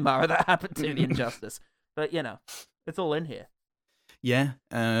was Rooney Mara that happened to the injustice. But it's all in here. Yeah,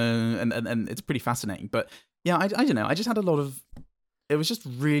 and it's pretty fascinating. But yeah, I don't know. I just had a lot of. It was just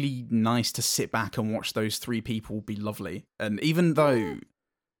really nice to sit back and watch those three people be lovely. And even though,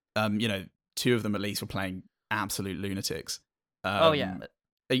 two of them at least were playing absolute lunatics.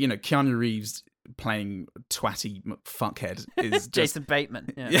 Keanu Reeves playing twatty fuckhead is just... Jason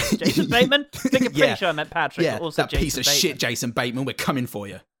Bateman. Yeah. Jason Bateman? I think I'm pretty sure I meant Patrick. Yeah, but also that Jason piece of Bateman. shit, Jason Bateman. We're coming for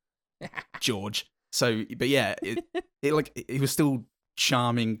you, George. So, but yeah, it was still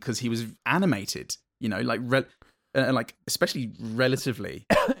charming because he was animated. Especially relatively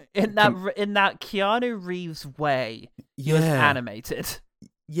in that Keanu Reeves way, he was animated.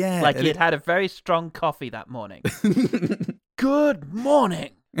 Yeah, like he had a very strong coffee that morning. Good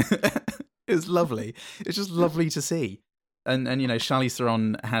morning. It was lovely. It's just lovely to see, and Charlize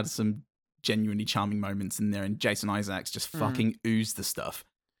Theron had some genuinely charming moments in there, and Jason Isaacs just fucking oozed the stuff.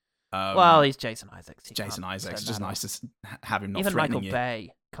 Well, he's Jason Isaacs. Jason Isaacs. It's just nice to have him not even threatening Michael you.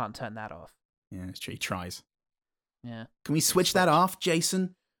 Bay can't turn that off. Yeah, it's true. He tries. Yeah. Can we switch that off,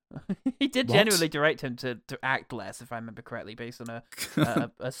 Jason? He did genuinely direct him to act less, if I remember correctly, based on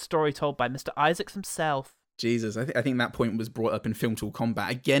a story told by Mr. Isaacs himself. Jesus, I think that point was brought up in Film Tool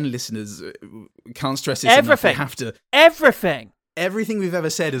Combat. Again, listeners, can't stress this enough. We have to... Everything we've ever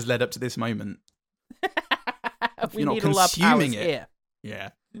said has led up to this moment. We You're need not all our consuming powers it. here. Yeah.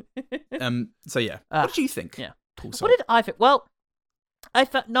 So yeah, what did you think? Yeah. What did I think? Well,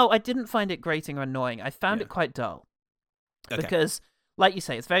 I didn't find it grating or annoying. I found it quite dull. Okay. Because, like you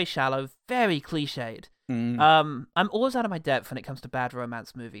say, it's very shallow, very cliched. I'm always out of my depth when it comes to bad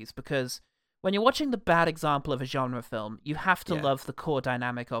romance movies, because when you're watching the bad example of a genre film, you have to love the core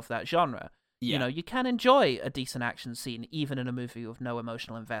dynamic of that genre. Yeah. You can enjoy a decent action scene even in a movie with no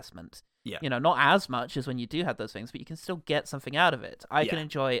emotional investment. Yeah. Not as much as when you do have those things, but you can still get something out of it. I can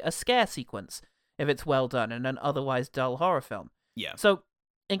enjoy a scare sequence if it's well done in an otherwise dull horror film. Yeah. So,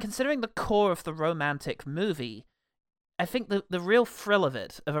 in considering the core of the romantic movie, I think the real thrill of a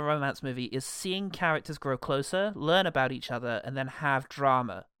romance movie, is seeing characters grow closer, learn about each other, and then have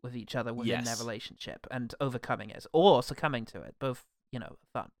drama with each other within their relationship and overcoming it or succumbing to it. Both,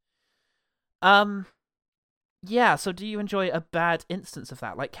 fun. Yeah, so do you enjoy a bad instance of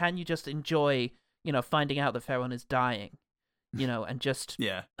that? Like, can you just enjoy, finding out that Theron is dying, and just...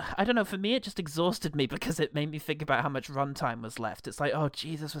 Yeah. I don't know, for me it just exhausted me because it made me think about how much runtime was left. It's like, oh,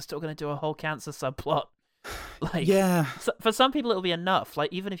 Jesus, we're still going to do a whole cancer subplot. Like, yeah. For some people it'll be enough.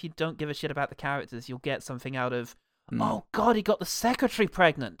 Like, even if you don't give a shit about the characters, you'll get something out of, oh, God, he got the secretary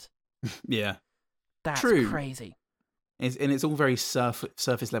pregnant. Yeah. That's True. crazy. And it's all very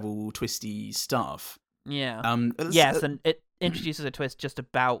surface level, twisty stuff. Yeah. Yes, and it introduces a twist just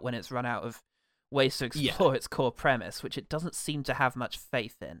about when it's run out of ways to explore its core premise, which it doesn't seem to have much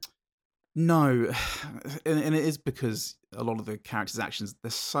faith in. No, and it is because a lot of the characters' actions they're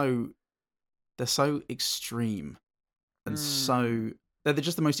so extreme, and they're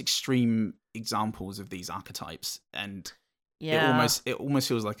just the most extreme examples of these archetypes, and it almost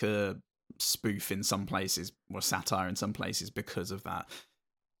feels like a spoof in some places or satire in some places because of that.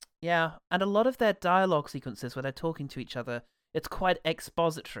 Yeah, and a lot of their dialogue sequences where they're talking to each other, it's quite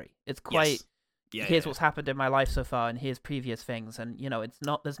expository. It's quite, here's what's happened in my life so far, and here's previous things, and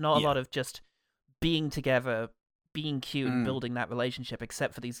there's not a lot of just being together, being cute, and building that relationship,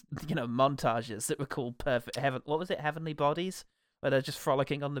 except for these, montages that were called perfect what was it, Heavenly Bodies, where they're just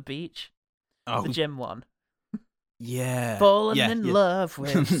frolicking on the beach. The gym one. Yeah. Fallen in love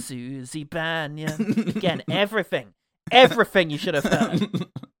with Susie Banyan. Again, everything you should have heard.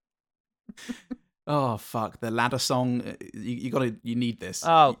 Oh fuck, the ladder song. You need this.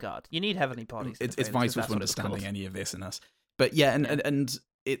 Oh god, you need Heavenly Bodies. It's vital to understanding any of this in us. But yeah, and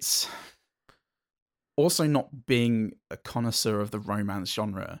it's also not being a connoisseur of the romance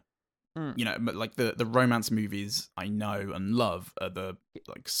genre. Like the romance movies I know and love are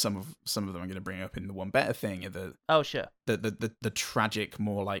some of them I'm going to bring up in the One Better Thing. The tragic,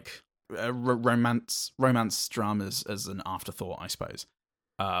 more like romance dramas as an afterthought, I suppose.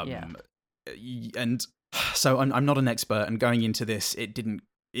 And so I'm not an expert, and going into this, it didn't.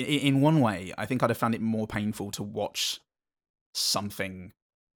 In one way, I think I'd have found it more painful to watch something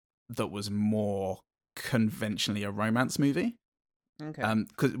that was more conventionally a romance movie. Okay.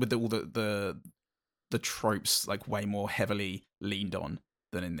 Because with all the tropes like way more heavily leaned on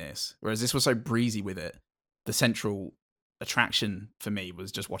than in this, whereas this was so breezy with it. The central attraction for me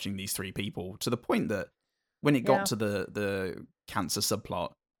was just watching these three people, to the point that when it got to the cancer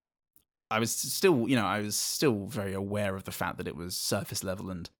subplot, I was still very aware of the fact that it was surface level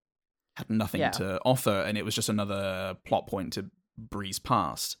and had nothing to offer, and it was just another plot point to breeze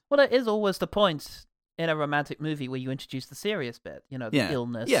past. Well, it is always the point in a romantic movie where you introduce the serious bit, the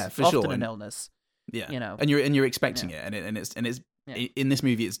illness. Yeah, for often sure. an illness. Yeah, and you're expecting it, and it's in this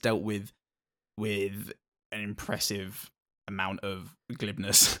movie it's dealt with an impressive amount of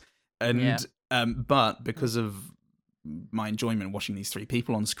glibness, and but because of my enjoyment watching these three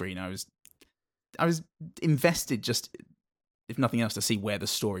people on screen, I was invested, just if nothing else, to see where the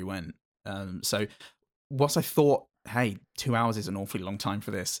story went. So whilst I thought, hey, 2 hours is an awfully long time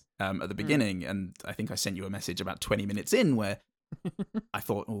for this at the beginning, and I think I sent you a message about 20 minutes in where I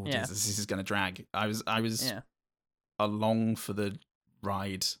thought, oh, this is going to drag. I was along for the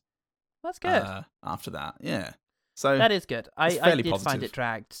ride. That's good. After that, yeah. So that is good. I did positive. find it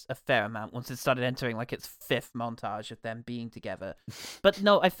dragged a fair amount once it started entering like its fifth montage of them being together. But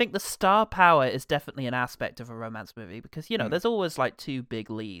no, I think the star power is definitely an aspect of a romance movie because, there's always like two big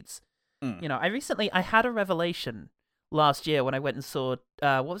leads. I had a revelation last year when I went and saw,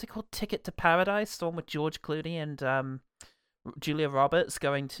 what was it called? Ticket to Paradise, the one with George Clooney and Julia Roberts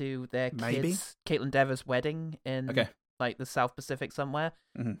going to their kids, Caitlin Dever's wedding in like the South Pacific somewhere.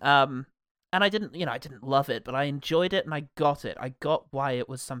 Mm-hmm. And I didn't love it, but I enjoyed it and I got it. I got why it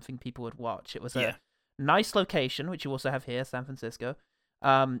was something people would watch. It was a nice location, which you also have here, San Francisco.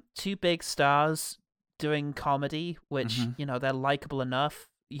 Two big stars doing comedy, which, they're likable enough.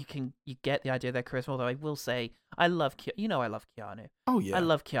 You get the idea of their charisma, although I will say, I love Keanu. Oh, yeah. I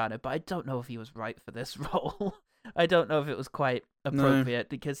love Keanu, but I don't know if he was right for this role. I don't know if it was quite appropriate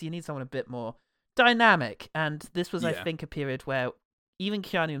because you need someone a bit more dynamic. And this was, I think, a period where even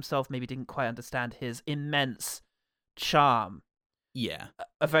Keanu himself maybe didn't quite understand his immense charm. Yeah.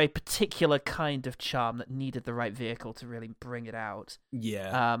 A very particular kind of charm that needed the right vehicle to really bring it out.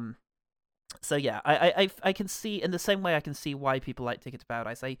 Yeah. So yeah, I can see, in the same way I can see why people like Ticket to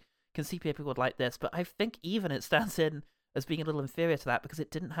Paradise, I can see people would like this, but I think even it stands in as being a little inferior to that because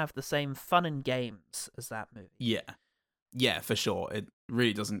it didn't have the same fun and games as that movie. Yeah. Yeah, for sure. It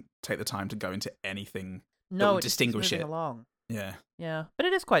really doesn't take the time to go into anything that would distinguish it. Along. Yeah. Yeah, but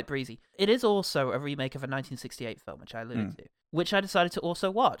it is quite breezy. It is also a remake of a 1968 film, which I alluded to, which I decided to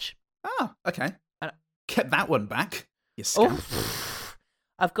also watch. Oh, okay. Kept that one back. You scamp.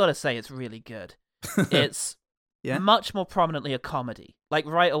 I've got to say, it's really good. It's Yeah. much more prominently a comedy. Like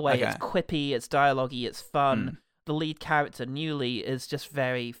right away, Okay. it's quippy, it's dialogue-y, it's fun. The lead character, Newly, is just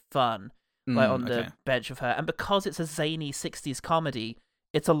very fun, like on the okay. bench of her. And because it's a zany 60s comedy,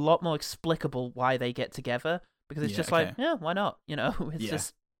 it's a lot more explicable why they get together. Because it's Yeah, just okay. like, yeah, why not? You know, it's Yeah.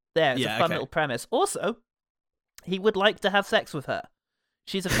 just there. It's Yeah, a fun okay. little premise. Also, he would like to have sex with her.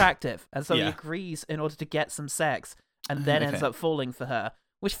 She's attractive, and so he Yeah. agrees in order to get some sex, and then ends Okay. up falling for her,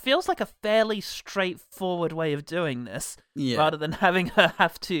 which feels like a fairly straightforward way of doing this, Yeah. rather than having her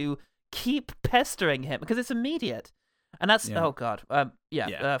have to keep pestering him, because it's immediate. And that's, Yeah. oh god,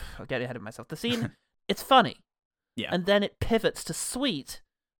 Yeah. I'll get ahead of myself. The scene, it's funny, Yeah. and then it pivots to sweet,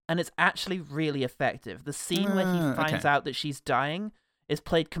 and it's actually really effective. The scene where he finds okay. out that she's dying is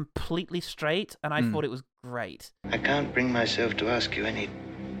played completely straight, and I thought it was great. I can't bring myself to ask you any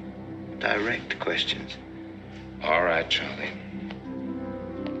direct questions. All right, Charlie.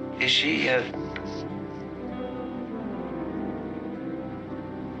 Is she,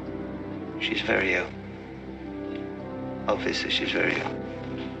 she's very ill. Obviously, she's very ill.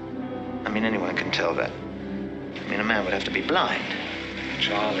 I mean, anyone can tell that. I mean, a man would have to be blind.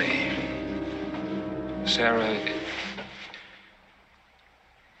 Charlie. Sarah.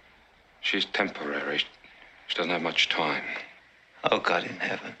 She's temporary. She doesn't have much time. Oh, God in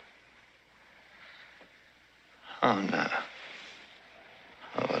heaven. Oh, no.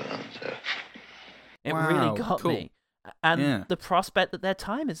 Oh, Alonzo. It Wow, really got cool. me. And Yeah. the prospect that their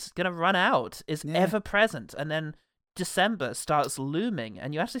time is going to run out is ever present. And then December starts looming,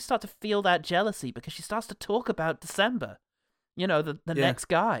 and you actually start to feel that jealousy because she starts to talk about December, you know, the Yeah. next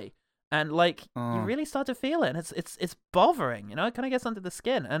guy. And like you Oh. really start to feel it, and it's bothering, you know. It kind of gets under the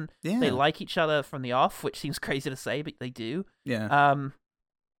skin, and they Yeah. like each other from the off, which seems crazy to say, but they do. Yeah.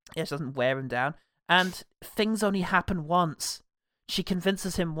 Yeah, she doesn't wear him down, and things only happen once. She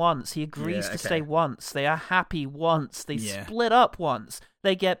convinces him once. He agrees Yeah, to okay. stay once. They are happy once. They Yeah. split up once.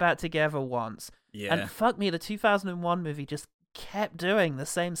 They get back together once. Yeah. And fuck me, the 2001 movie just kept doing the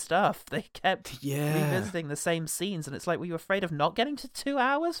same stuff. They kept Yeah. revisiting the same scenes, and it's like, were you afraid of not getting to 2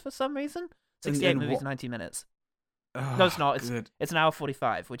 hours for some reason? 68 and movies, what- 90 minutes. Oh, No, it's not. It's good. it's an hour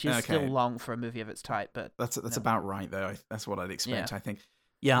 45, which is still Okay. long for a movie of its type. But That's no. about right, though. That's what I'd expect. Yeah. I think.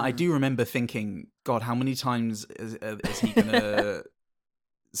 Yeah, I do remember thinking, God, how many times is he gonna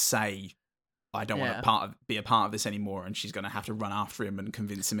say, "I don't want Yeah. to be a part of this anymore," and she's gonna have to run after him and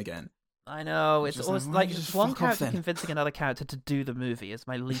convince him again. I know, it's Just always like, why like don't you just one fuck off character then? convincing another character to do the movie is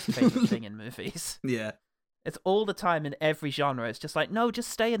my least favorite thing in movies. Yeah. It's all the time in every genre. It's just like, no, just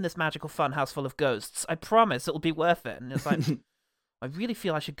stay in this magical fun house full of ghosts. I promise it'll be worth it. And it's like, I really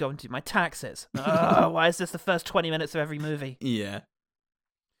feel I should go and do my taxes. Why is this the first 20 minutes of every movie? Yeah.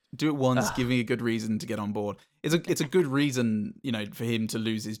 Do it once, give me a good reason to get on board. It's a good reason, you know, for him to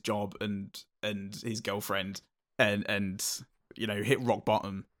lose his job and his girlfriend and you know, hit rock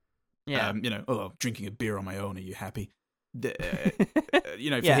bottom. Yeah. You know, oh, drinking a beer on my own. Are you happy? You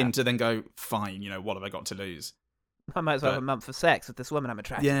know, for Yeah. him to then go, fine. You know, what have I got to lose? I might as well But- have a month of sex with this woman I'm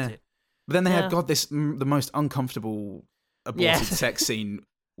attracted Yeah. to. But then they Yeah. had the most uncomfortable aborted Yes. sex scene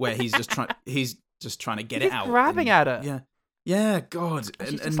where he's just trying to get He's it out. grabbing and- at her. Yeah. Yeah, God. And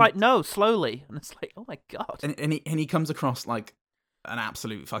she's just like, no, slowly. And it's like, oh my God. and he comes across like an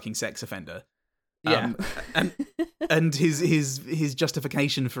absolute fucking sex offender. Yeah. And his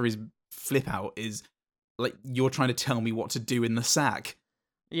justification for his flip out is like, you're trying to tell me what to do in the sack.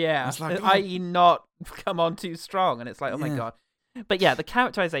 Yeah, It's like, i.e. not come on too strong, and it's like, oh my Yeah. God. But yeah, the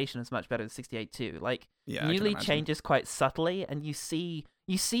characterization is much better in 68 too. Like, Yeah, I can Newly imagine. changes quite subtly, and you see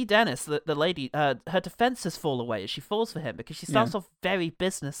Dennis, the lady, her defenses fall away as she falls for him, because she starts Yeah. off very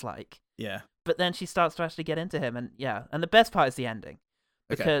businesslike, Yeah. but then she starts to actually get into him, and yeah, and the best part is the ending,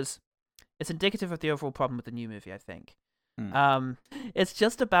 Okay. because it's indicative of the overall problem with the new movie, I think. Hmm. It's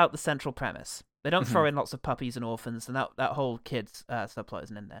just about the central premise. They don't throw Mhm. in lots of puppies and orphans, and that whole kids subplot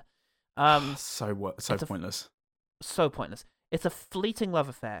isn't in there. So it's a- pointless. So pointless. It's a fleeting love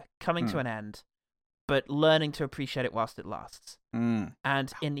affair coming to an end, but learning to appreciate it whilst it lasts. Mm.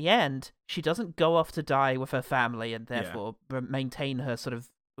 And in the end, she doesn't go off to die with her family and Yeah. therefore maintain her sort of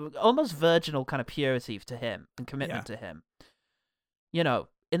almost virginal kind of purity to him and commitment to him. You know,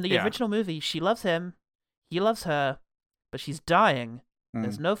 in the Yeah. original movie, she loves him, he loves her, but she's dying.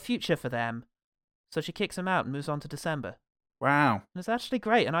 There's Mm. no future for them. So she kicks him out and moves on to December. Wow. And it's actually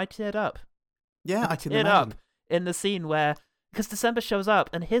great, and I teared up. Yeah, I can Teared imagine. up in the scene where, because December shows up,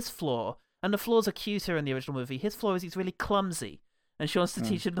 and his flaw, and the flaws are cuter in the original movie, his flaw is he's really clumsy. And she wants to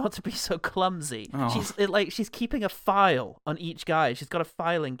teach him not to be so clumsy. Oh. She's keeping a file on each guy. She's got a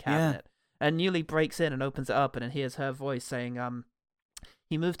filing cabinet. And Newly breaks in and opens it up, and hears her voice saying,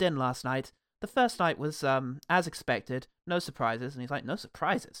 he moved in last night, the first night was as expected, no surprises. And he's like, no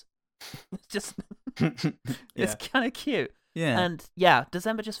surprises. It's just, it's kind of cute. Yeah. And yeah,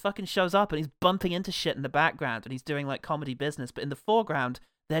 December just fucking shows up and he's bumping into shit in the background and he's doing like comedy business, but in the foreground,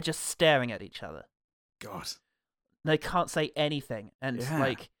 they're just staring at each other. God. They can't say anything. And Yeah.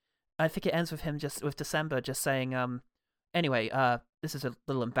 like, I think it ends with him with December just saying, anyway, this is a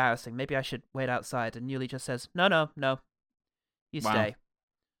little embarrassing. Maybe I should wait outside. And Newley just says, no. You Wow. stay.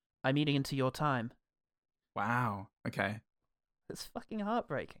 I'm eating into your time. Wow. Okay. It's fucking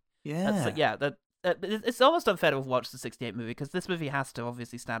heartbreaking. Yeah. It's almost unfair to have watched the 68 movie because this movie has to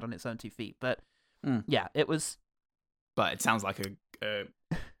obviously stand on its own 2 feet. But yeah, it was. But it sounds like a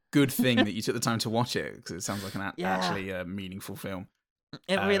good thing that you took the time to watch it because it sounds like an actually a meaningful film.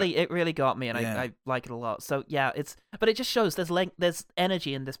 It really got me, and I like it a lot. So yeah, but it just shows there's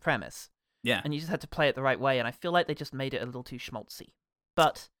energy in this premise. Yeah, and you just had to play it the right way. And I feel like they just made it a little too schmaltzy.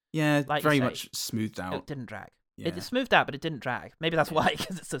 But yeah, like very you say, much smoothed out. It didn't drag. Yeah. It smoothed out, but it didn't drag. Maybe that's why,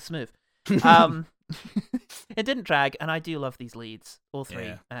 because it's so smooth. It didn't drag, and I do love these leads, all 3.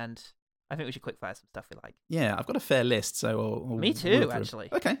 Yeah. And I think we should quickfire some stuff we like. Yeah, I've got a fair list, so I'll Me too, actually.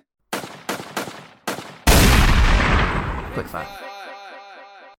 Okay. Quickfire.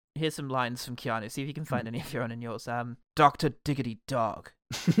 Here's some lines from Keanu. See if you can find any of your own in yours. Dr. Diggity Dog.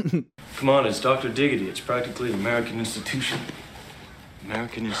 Come on, it's Dr. Diggity. It's practically an American institution.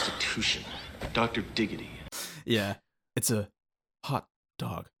 American institution. Dr. Diggity. Yeah, it's a hot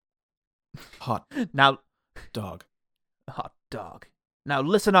dog. Hot now, dog. Hot dog. Now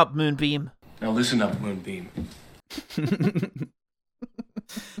listen up, Moonbeam. Now listen up, Moonbeam.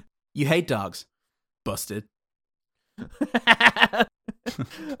 You hate dogs. Busted.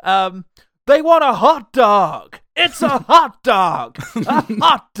 They want a hot dog. It's a hot dog. A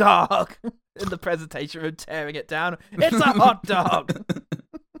hot dog. In the presentation room, tearing it down. It's a hot dog.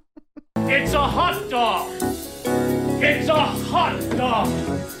 It's a hot dog. It's a hot dog.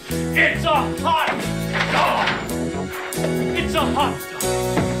 It's a hot dog. It's a hot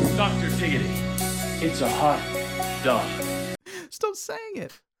dog. Dr. Diggity. It's a hot dog. Stop saying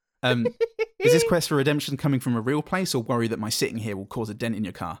it. Is this quest for redemption coming from a real place or worry that my sitting here will cause a dent in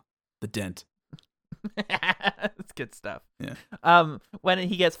your car? The dent. That's good stuff. Yeah. When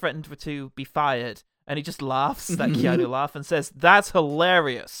he gets threatened to be fired, and he just laughs, that Keanu laugh, and says, "That's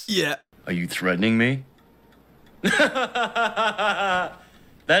hilarious." Yeah. Are you threatening me?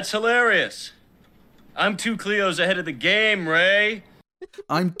 That's hilarious. I'm 2 Cleos ahead of the game, Ray.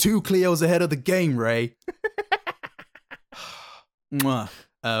 I'm 2 Cleos ahead of the game, Ray. Mwah.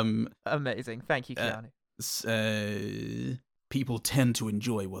 Amazing. Thank you, Keanu. People tend to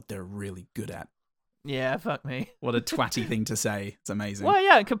enjoy what they're really good at. Yeah, fuck me. What a twatty thing to say. It's amazing. Well,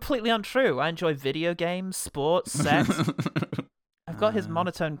 yeah, completely untrue. I enjoy video games, sports, sex. I've got his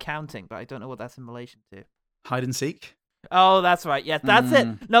monotone counting, but I don't know what that's in relation to. Hide and seek? Oh, that's right. Yeah, that's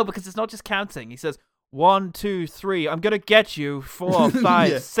it. No, because it's not just counting. He says, 1, 2, 3. I'm going to get you. 4,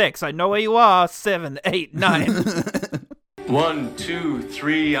 5, 6. I know where you are. 7, 8, 9. 1, 2,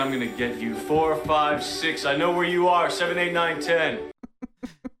 3. I'm gonna get you. 4, 5, 6. I know where you are. 7, 8, 9, 10.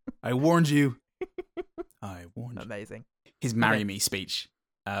 I warned you. I warned you. Amazing. His "marry me" speech.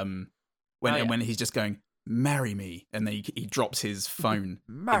 When he's just going, "Marry me," and then he drops his phone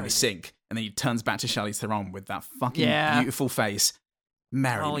in the sink, and then he turns back to Charlize Theron with that fucking beautiful face.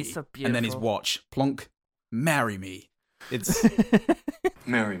 "Marry me," he's so and then his watch, plonk. "Marry me." It's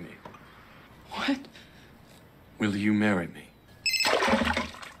marry me. What? Will you marry me?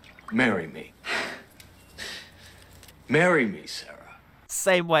 Marry me. Marry me, Sarah.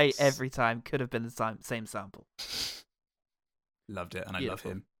 Same way every time. Could have been the same sample. Loved it, and Beautiful. I love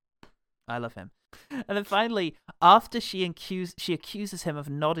him. I love him. And then finally, after she accuses him of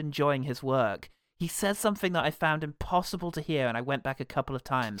not enjoying his work, he says something that I found impossible to hear, and I went back a couple of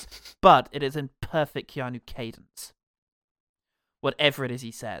times, but it is in perfect Keanu cadence. Whatever it is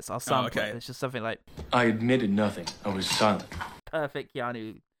he says, I'll sample it. It's just something like, I admitted nothing. I was silent. Perfect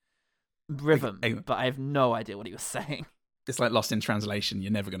Keanu rhythm, but I have no idea what he was saying. It's like Lost in Translation.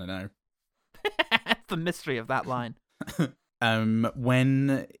 You're never going to know. The mystery of that line.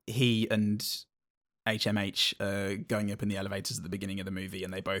 When he and HMH are going up in the elevators at the beginning of the movie,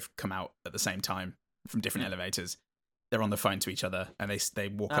 and they both come out at the same time from different elevators, they're on the phone to each other, and they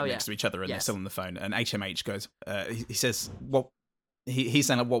walk up next to each other, and they're still on the phone. And HMH goes, he says, "What?" He's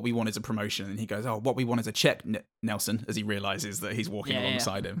saying, like, "What we want is a promotion," and he goes, "Oh, what we want is a check, Nelson," as he realizes that he's walking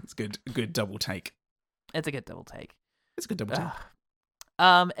alongside him. It's good double take. It's a good double take. It's a good double take.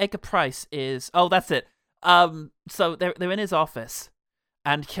 Edgar Price is... Oh, that's it. So they're in his office,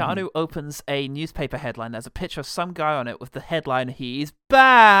 And Keanu opens a newspaper headline. There's a picture of some guy on it with the headline, "He's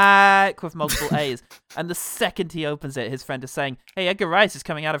back," with multiple A's. And the second he opens it, his friend is saying, "Hey, Edgar Rice is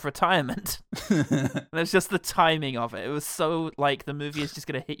coming out of retirement." And it's just the timing of it. It was so like the movie is just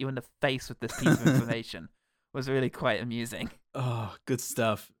going to hit you in the face with this piece of information. It was really quite amusing. Oh, good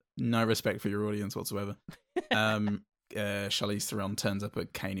stuff. No respect for your audience whatsoever. Charlize Theron turns up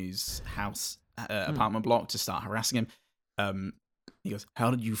at Keanu's house, apartment block to start harassing him. He goes, "How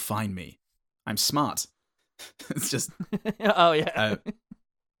did you find me? I'm smart." It's just... Oh, yeah.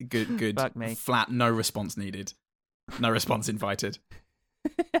 Good. Fuck me. Flat, no response needed. No response invited.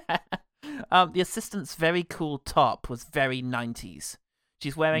 The assistant's very cool top was very 90s.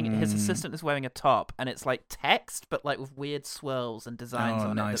 She's wearing... His assistant is wearing a top, and it's like text, but like with weird swirls and designs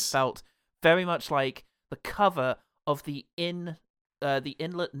on it that felt very much like the cover of the inlet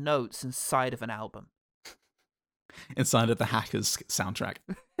notes inside of an album. Inside of the Hackers soundtrack.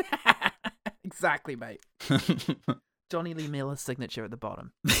 Exactly, mate. Johnny Lee Miller's signature at the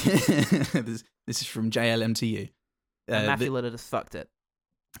bottom. This is from JLMTU. Matthew Lillard has fucked it.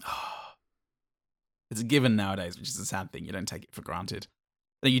 It's a given nowadays, which is a sad thing. You don't take it for granted.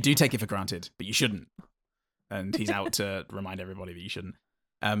 No, you do take it for granted, but you shouldn't. And he's out to remind everybody that you shouldn't.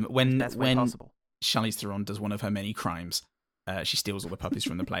 When Charlize Theron does one of her many crimes, she steals all the puppies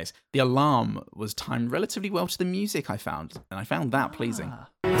from the place. The alarm was timed relatively well to the music, I found, and I found that pleasing.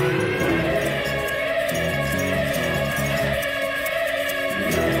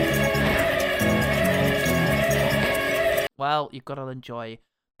 Well, you've got to enjoy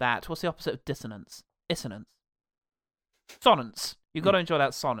that. What's the opposite of dissonance? Dissonance. Sonance. You've got to enjoy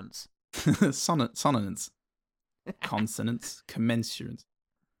that sonance. Sonance. Consonance. Commensurance.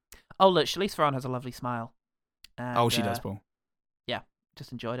 Oh, look, Charlize Theron has a lovely smile. And, she does, Paul. Yeah,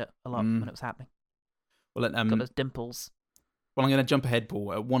 just enjoyed it a lot when it was happening. Well, got those dimples. Well, I'm going to jump ahead,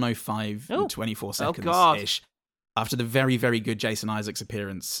 Paul, at 1:05 and 24 seconds-ish. After the very, very good Jason Isaacs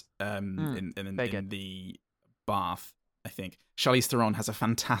appearance in the bath, I think, Charlize Theron has a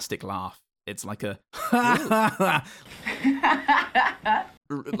fantastic laugh. It's like a...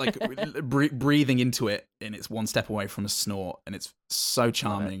 breathing into it, and it's one step away from a snort, and it's so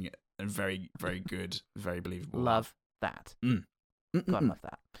charming and very, very good, very believable. Love that. God, love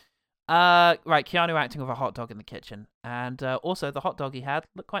that. Right, Keanu acting with a hot dog in the kitchen, and also the hot dog he had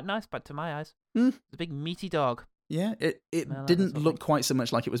looked quite nice, but to my eyes, it's a big meaty dog. Yeah, it didn't look quite so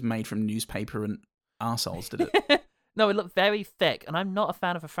much like it was made from newspaper and arseholes, did it? No, it looked very thick, and I'm not a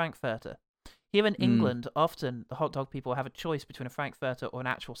fan of a Frankfurter. Here in England, often the hot dog people have a choice between a Frankfurter or an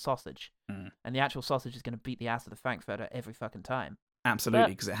actual sausage, and the actual sausage is going to beat the ass of the Frankfurter every fucking time.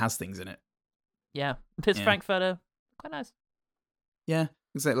 Absolutely, because it has things in it. Yeah, this Frankfurter, quite nice. Yeah,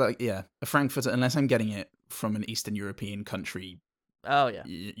 exactly. A Frankfurter, unless I'm getting it from an Eastern European country. Oh yeah,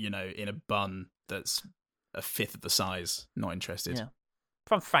 in a bun that's a fifth of the size. Not interested. Yeah,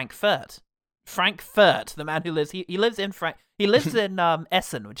 from Frankfurt. Frankfurt, the man who lives he lives in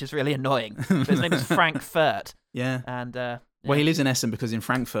Essen, which is really annoying. But his name is Frankfurt. Yeah, and well, he lives in Essen because in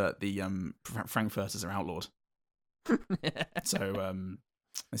Frankfurt the Frankfurters are outlawed. So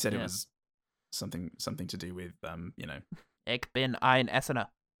they said it was something to do with Ich bin ein Essener.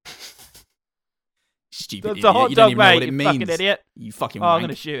 Stupid That's a hot dog, mate. What it means. Fucking idiot. You fucking. I'm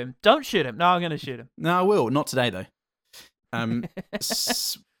gonna shoot him. Don't shoot him. No, I'm gonna shoot him. No, I will. Not today though.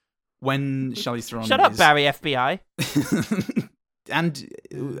 When Charlize Theron Shut up, Barry FBI.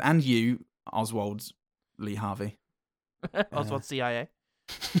 and you, Oswald Lee Harvey. Oswald CIA.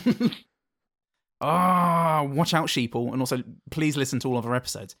 Watch out, sheeple, and also please listen to all of our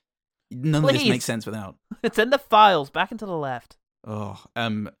episodes. None of this makes sense without. It's in the files, back and to the left. I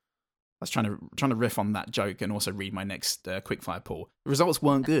was trying to riff on that joke and also read my next quickfire poll. The results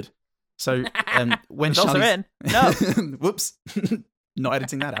weren't good. So when results are in. No. Whoops. Not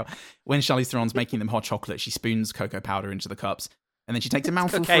editing that out. When Charlize Theron's making them hot chocolate, she spoons cocoa powder into the cups, and then she takes a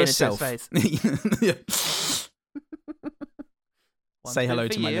mouthful for herself. Say hello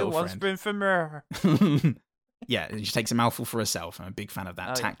to my little friend. One spoon for me. Yeah, and she takes a mouthful for herself. I'm a big fan of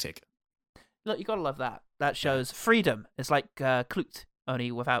that tactic. Look, you gotta love that. That shows freedom. It's like Kloot,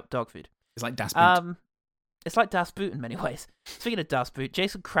 only without dog food. It's like Das Boot. It's like Das Boot in many ways. Speaking of Das Boot,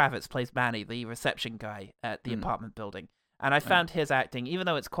 Jason Kravitz plays Manny, the reception guy at the apartment building. And I found his acting, even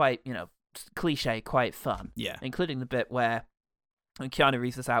though it's quite, cliche, quite fun. Yeah. Including the bit where, when Keanu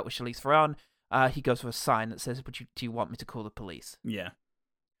reads this out with Charlize Theron, he goes for a sign that says, do you want me to call the police? Yeah.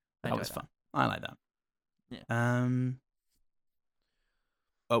 That was fun. I like that. Yeah.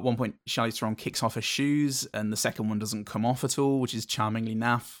 At one point, Charlize Theron kicks off her shoes, and the second one doesn't come off at all, which is charmingly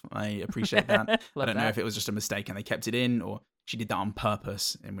naff. I appreciate that. I don't know if it was just a mistake and they kept it in, or she did that on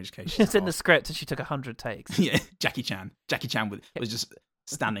purpose, in which case It's in the script and she took 100 takes. Yeah, Jackie Chan was just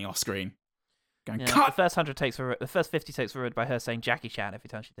standing off screen, going, Yeah, cut! the first 50 takes were ruined by her saying Jackie Chan every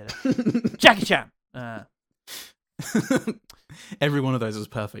time she did it. Jackie Chan! Every one of those was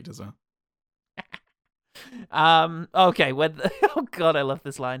perfect as well. Okay, oh god, I love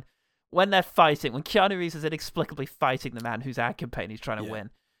this line. When they're fighting, when Keanu Reeves is inexplicably fighting the man whose ad campaign he's trying to win.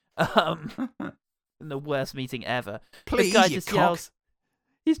 In the worst meeting ever. Please, the guy you just cock. yells.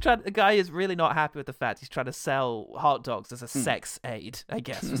 The guy is really not happy with the fact he's trying to sell hot dogs as a sex aid, I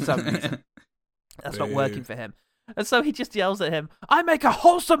guess, for some reason. That's not working for him. And so he just yells at him, I make a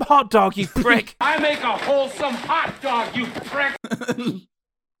wholesome hot dog, you prick! I make a wholesome hot dog, you prick!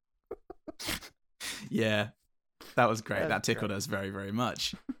 Yeah, that was great. That tickled us very, very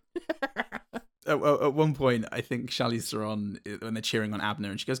much. At one point, I think Charlize Theron, when they're cheering on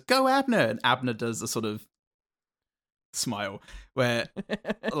Abner, and she goes, "Go Abner!" and Abner does a sort of smile where,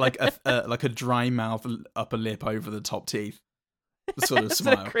 like a dry mouth upper lip over the top teeth, sort of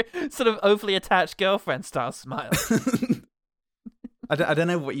smile, sort of overly attached girlfriend style smile. I don't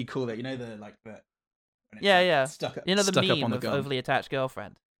know what you call that. You know the yeah. Stuck up, you know the stuck meme up on the of gum. overly attached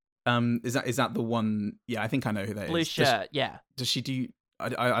girlfriend. Is that the one? Yeah, I think I know who that Blue is. shirt. Yeah. Does she do?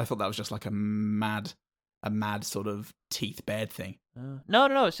 I thought that was just like a mad sort of teeth bared thing.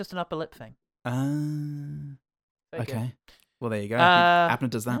 No, it's just an upper lip thing. Okay. Good. Well, there you go. Abner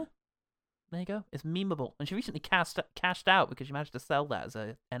does that. Yeah. There you go. It's memeable, and she recently cashed out because she managed to sell that as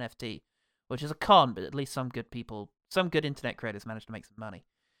a NFT, which is a con, but at least some good internet creators managed to make some money.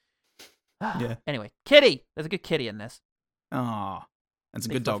 Yeah. Anyway, kitty. There's a good kitty in this. Ah, and some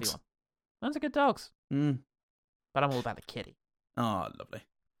Big good fluffy dogs. one. Those are good dogs. Mm. But I'm all about the kitty. Oh, lovely.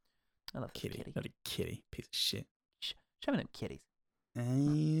 I love Kitty. kitty. Not a kitty. Piece of shit. Show me them kitties.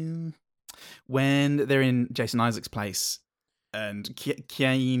 When they're in Jason Isaacs' place, and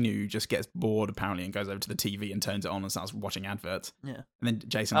Keanu just gets bored apparently and goes over to the TV and turns it on and starts watching adverts. Yeah. And then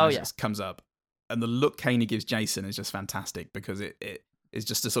Jason Isaacs comes up, and the look Keanu gives Jason is just fantastic because it is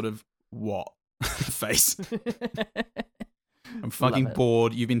just a sort of what face. I'm fucking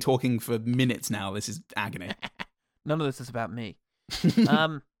bored. You've been talking for minutes now. This is agony. None of this is about me.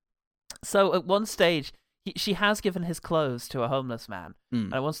 So at one stage, she has given his clothes to a homeless man.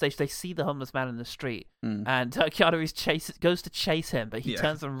 And at one stage, they see the homeless man in the street. And Keanu Reeves goes to chase him, but he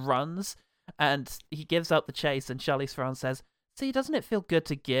turns and runs. And he gives up the chase. And Charlize Theron says, "See, doesn't it feel good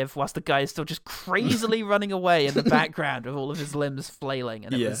to give?" Whilst the guy is still just crazily running away in the background with all of his limbs flailing.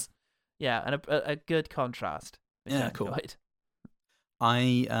 And it was, and a good contrast. Yeah, cool.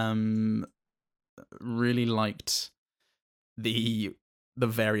 I really liked the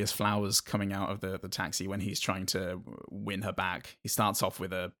various flowers coming out of the taxi when he's trying to win her back. He starts off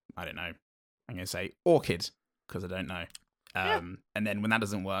with I'm going to say orchid, because I don't know. And then when that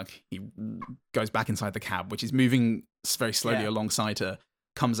doesn't work, he goes back inside the cab, which is moving very slowly alongside her,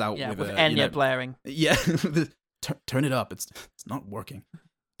 comes out with Enya blaring. Yeah, turn it up. It's not working.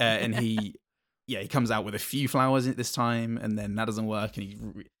 And he comes out with a few flowers this time, and then that doesn't work.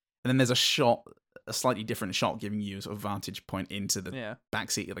 And then there's a slightly different shot giving you a sort of vantage point into the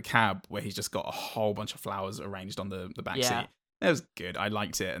backseat of the cab, where he's just got a whole bunch of flowers arranged on the backseat. It was good. I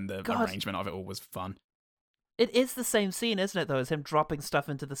liked it, and the arrangement of it all was fun. It is the same scene, isn't it, though, as him dropping stuff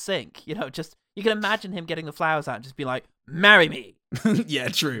into the sink? You know, just, you can imagine him getting the flowers out and just be like, "Marry me." Yeah,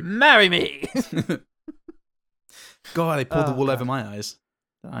 true. Marry me. God, they pulled the wool over my eyes.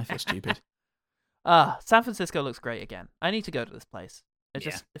 I feel stupid. San Francisco looks great again. I need to go to this place.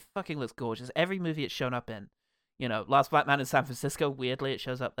 It fucking looks gorgeous. Every movie it's shown up in. You know, Last Black Man in San Francisco, weirdly, it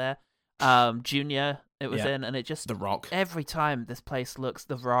shows up there. Junior, it was in, and it just... The Rock. Every time this place looks...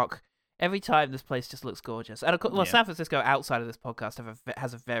 The Rock. Every time this place just looks gorgeous. And of course, San Francisco, outside of this podcast,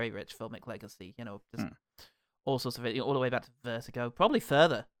 has a very rich filmic legacy. You know, just all sorts of it, all the way back to Vertigo. Probably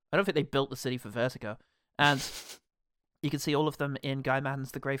further. I don't think they built the city for Vertigo. And you can see all of them in Guy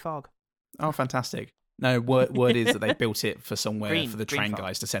Maddin's The Grey Fog. Oh, fantastic. No, word is that they built it for somewhere for the train fog.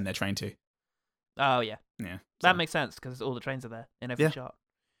 guys to send their train to. Oh, yeah. Yeah. That makes sense, because all the trains are there in every shot.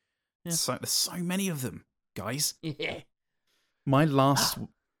 Yeah. So there's so many of them, guys. Yeah. My last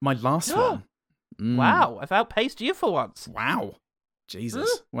one. Wow, I've outpaced you for once. Wow.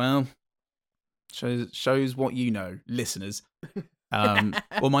 Jesus. Well, shows what you know, listeners. Well,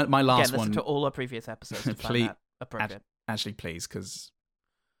 my last Again, listen one. to all our previous episodes to find that appropriate. Actually, please, because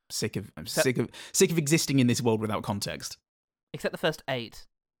I'm sick of existing in this world without context. Except the first 8,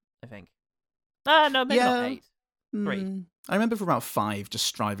 I think. No, maybe not 8. 3. I remember for about 5 just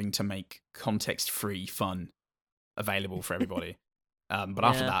striving to make context-free fun available for everybody. But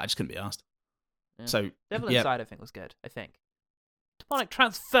after that, I just couldn't be asked. Yeah. So Devil Inside, I think, was good. I think. Sonic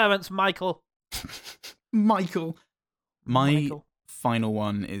transference, Michael. Michael. My Michael. final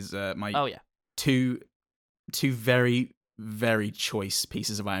one is my Oh yeah. two very, very choice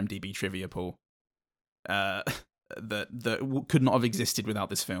pieces of IMDb trivia, Paul. That could not have existed without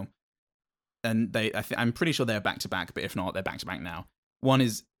this film. And I'm pretty sure they're back to back, but if not, they're back to back now. One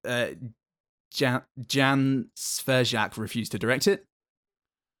is Jan Sverjak refused to direct it,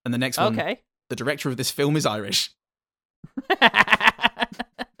 and the next one, the director of this film is Irish.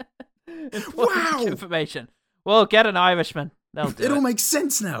 Wow! Information. Well, get an Irishman. They'll do it all makes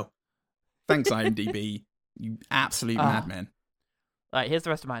sense now. Thanks, IMDb. You absolute madman. All right, here's the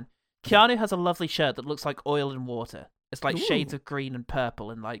rest of mine. Keanu has a lovely shirt that looks like oil and water. It's like shades of green and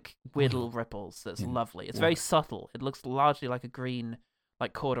purple and like weird little ripples. That's lovely. It's very subtle. It looks largely like a green,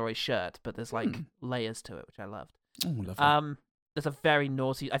 like corduroy shirt, but there's like layers to it, which I loved. Oh, lovely. There's a very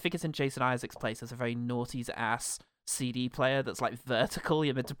naughty. I think it's in Jason Isaac's place. There's a very naughty's ass CD player that's like vertical.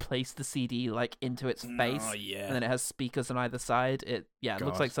 You're meant to place the CD like into its face, Oh, yeah. and then it has speakers on either side. It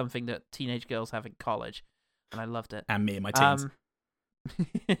looks like something that teenage girls have in college, and I loved it. And me in my teens.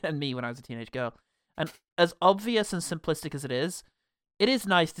 And me when I was a teenage girl. And as obvious and simplistic as it is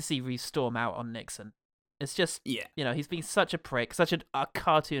nice to see Reese storm out on Nixon. It's just, he's being such a prick, such a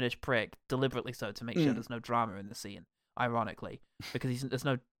cartoonish prick, deliberately so, to make sure there's no drama in the scene, ironically, because there's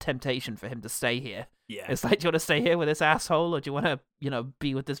no temptation for him to stay here. Yeah. It's like, do you want to stay here with this asshole, or do you want to,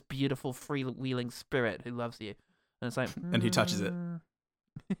 be with this beautiful, freewheeling spirit who loves you? And it's like... And who touches it?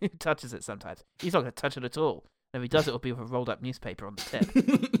 Who touches it sometimes. He's not going to touch it at all. And if he does, it'll be with a rolled-up newspaper on the tip.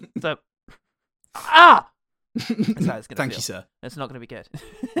 So... That's how it's gonna Thank feel. you, sir. It's not going to be good.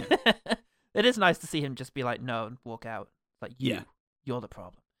 It is nice to see him just be like, no, and walk out. Like, you're the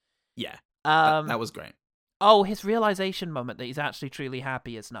problem. Yeah. That was great. Oh, his realization moment that he's actually truly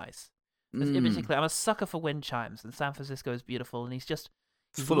happy is nice. Basically, I'm a sucker for wind chimes, and San Francisco is beautiful, and he's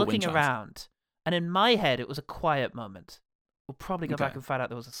looking around. And in my head, it was a quiet moment. We'll probably go back and find out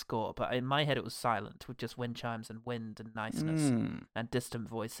there was a score, but in my head it was silent, with just wind chimes and wind and niceness and distant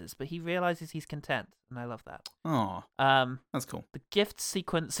voices. But he realizes he's content, and I love that. Oh, that's cool. The gift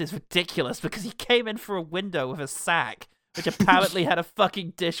sequence is ridiculous because he came in for a window with a sack, which apparently had a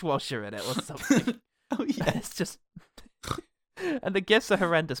fucking dishwasher in it or something. Oh yeah, it's just... And the gifts are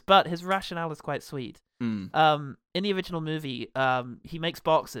horrendous, but his rationale is quite sweet. In the original movie, he makes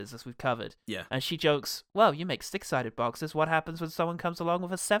boxes, as we've covered. Yeah. And she jokes, well, you make 6-sided boxes. What happens when someone comes along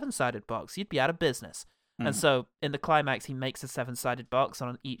with a 7-sided box? You'd be out of business. And so, in the climax, he makes a 7-sided box, and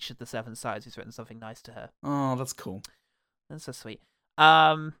on each of the 7 sides, he's written something nice to her. Oh, that's cool. That's so sweet.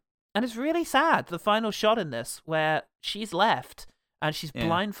 And it's really sad, the final shot in this, where she's left, and she's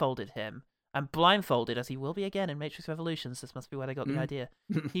blindfolded him. And blindfolded, as he will be again in Matrix Revolutions, this must be where they got the idea.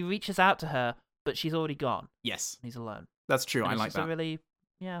 He reaches out to her, but she's already gone. Yes. He's alone. That's true, and I like that. It really,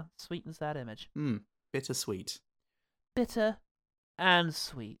 sweetens that image. Bittersweet. Bitter and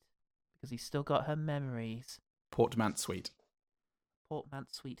sweet, because he's still got her memories. Portmanteau-sweet.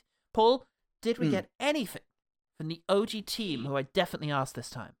 Portmanteau-sweet. Paul, did we get anything from the OG team, who I definitely asked this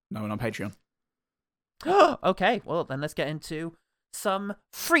time? No one on Patreon. Okay, well, then let's get into... some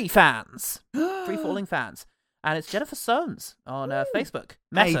free fans, free falling fans, and it's Jennifer Soames on Facebook.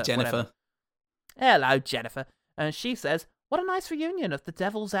 Meta, hey, Jennifer. Whatever. Hello, Jennifer. And she says, "What a nice reunion of The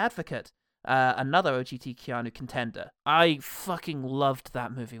Devil's Advocate, another OGT Keanu contender. I fucking loved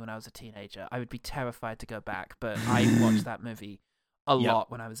that movie when I was a teenager. I would be terrified to go back, but I watched that movie a lot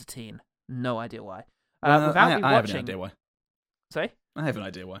when I was a teen. No idea why. I have an idea why. Sorry, I have an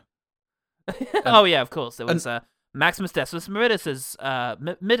idea why. Oh yeah, of course. There was Maximus Decimus Meritus's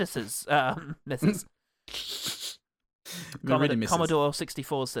Mrs. Commodore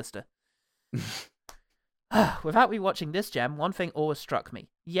 64's sister. Without rewatching this gem, one thing always struck me.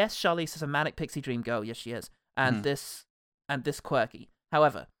 Yes, Charlize is a manic pixie dream girl. Yes, she is. And this quirky.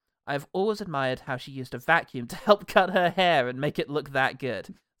 However, I've always admired how she used a vacuum to help cut her hair and make it look that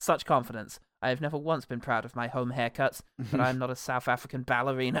good. Such confidence. I have never once been proud of my home haircuts, but I am not a South African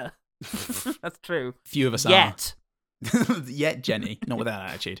ballerina. That's true. Few of us Yet. Yet, Jenny. Not with that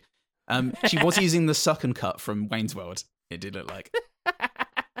attitude. She was using the suck and cut from Wayne's World. It did look like.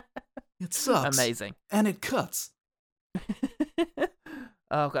 It sucks. Amazing. And it cuts.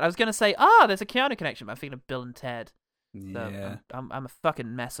 Oh, God. I was going to say, there's a Keanu connection, but I'm thinking of Bill and Ted. Yeah. So I'm a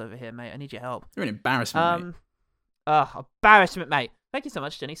fucking mess over here, mate. I need your help. You're an embarrassment, mate. Embarrassment, mate. Thank you so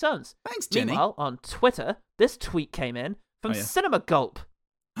much, Jenny Soames. Thanks, Jenny. Meanwhile, on Twitter, this tweet came in from Cinema Gulp.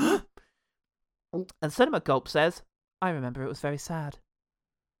 And Cinema Gulp says, I remember it was very sad.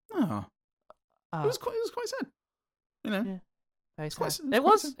 Oh. It was quite sad. You know. Yeah, very sad. It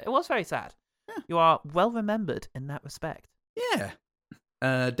was very sad. Yeah. You are well remembered in that respect. Yeah.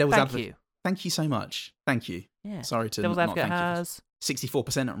 Devil's Thank Advocate. you. Thank you so much. Thank you. Yeah. Sorry to Devil's not Advocate thank has you.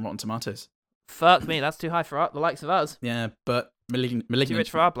 64% on Rotten Tomatoes. Fuck me, that's too high for the likes of us. Yeah, but Malignant. Too rich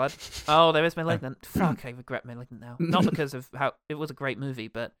for our blood. Oh, there is Malignant. Fuck, I regret Malignant now. Not because of how it was a great movie,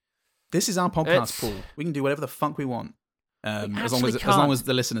 but this is our podcast, Paul. We can do whatever the fuck we want, as long as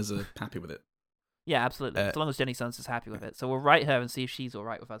the listeners are happy with it. Yeah, absolutely. As long as Jenny Sons is happy with it. So we'll write her and see if she's all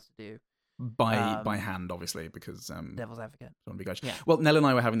right with us to do by hand, obviously, because Devil's Advocate. Yeah. Well, Nell and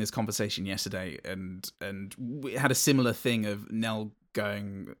I were having this conversation yesterday, and we had a similar thing of Nell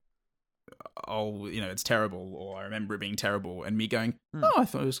going, "Oh, it's terrible," or "I remember it being terrible," and me going, "Oh, I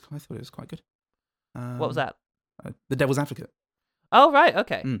thought it was quite good." What was that? The Devil's Advocate. Oh, right.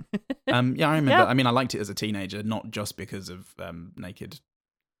 Okay. Yeah, I remember. Yeah. I mean, I liked it as a teenager, not just because of naked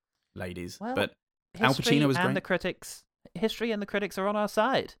ladies, but Al Pacino was great. History and the critics are on our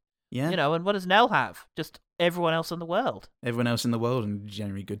side. Yeah. And what does Nell have? Just everyone else in the world. Everyone else in the world, and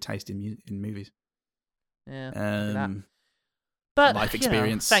generally good taste in movies. Yeah. But life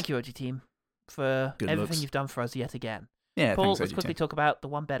experience. Thank you, OG team, for Good everything looks. you've done for us yet again. Yeah, Paul, thanks, let's OG quickly team. talk about the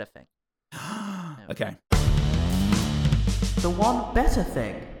one better thing. Okay. The one better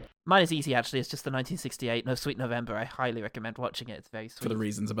thing. Mine is easy, actually. It's just the 1968 No Sweet November. I highly recommend watching it. It's very sweet. For the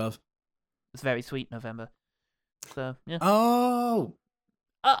reasons above. It's very sweet November. So, yeah. Oh.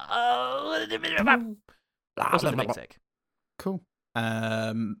 Also the music. Cool.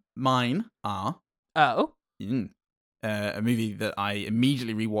 Mine are a movie that I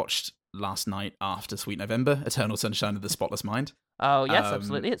immediately rewatched last night after Sweet November, Eternal Sunshine of the Spotless Mind. Oh yes,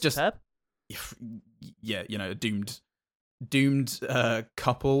 absolutely. It's superb. Yeah, a doomed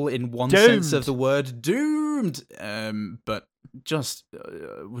couple in one sense of the word, doomed. But just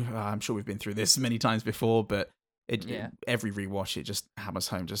I'm sure we've been through this many times before, but every rewatch it just hammers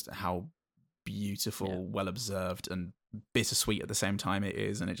home just how beautiful, well observed, and bittersweet at the same time it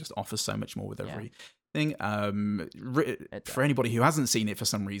is, and it just offers so much more with every thing. For anybody who hasn't seen it for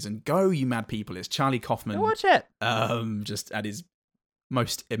some reason, go, you mad people. It's Charlie Kaufman. Go watch it. Just at his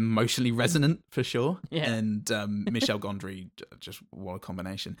most emotionally resonant for sure. Yeah. And Michel Gondry, just what a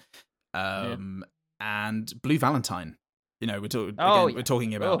combination. And Blue Valentine. We're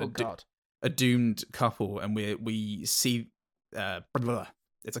talking about a doomed couple, and we see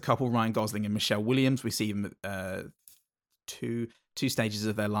it's a couple, Ryan Gosling and Michelle Williams. We see them two stages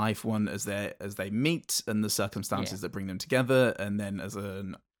of their life. One as they meet and the circumstances that bring them together, and then as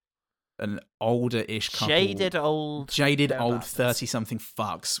an older-ish couple, jaded old 30-something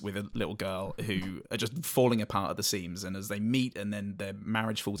fucks with a little girl who are just falling apart at the seams. And as they meet, and then their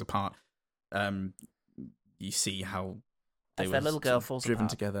marriage falls apart, you see how they were little girl falls driven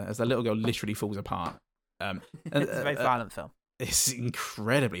apart together. As their little girl literally falls apart. It's a very violent film. It's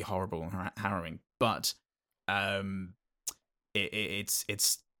incredibly horrible and harrowing, but it's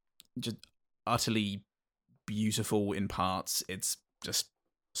just utterly beautiful in parts. It's just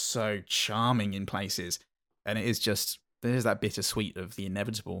so charming in places, and it is just there's that bittersweet of the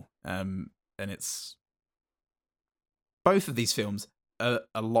inevitable. And it's both of these films are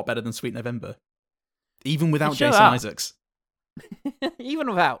a lot better than Sweet November, even without Jason Isaacs. Even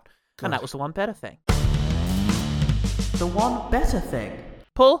without, and that was the one better thing. The one better thing.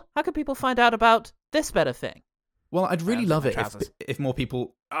 Paul, how can people find out about this better thing? Well, I'd really love it if more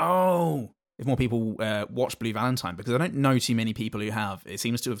people watch Blue Valentine, because I don't know too many people who have. It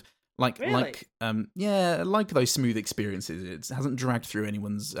seems to have like those smooth experiences. It hasn't dragged through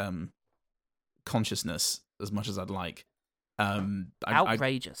anyone's consciousness as much as I'd like.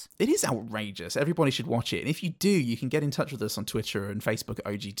 Outrageous. It is outrageous. Everybody should watch it. And if you do, you can get in touch with us on Twitter and Facebook at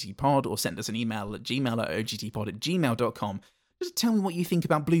OGTPod, or send us an email at gmail@ogtpod@gmail.com. Just tell me what you think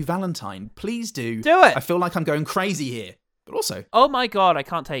about Blue Valentine. Please do. Do it. I feel like I'm going crazy here. But also... Oh my god, I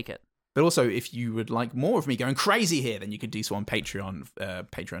can't take it. But also, if you would like more of me going crazy here, then you could do so on Patreon,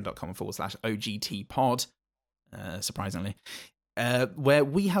 patreon.com/OGTPod, surprisingly, where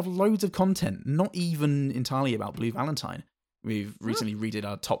we have loads of content, not even entirely about Blue Valentine. We've recently redid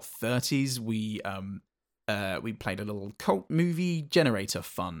our top 30s. We played a little cult movie generator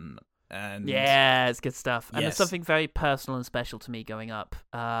fun. And yeah, it's good stuff. And yes. There's something very personal and special to me going up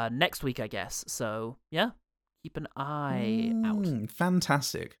next week, I guess. So, yeah, keep an eye out.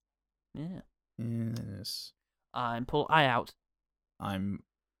 Fantastic. Yeah. Yes. I'm Paul I out. I'm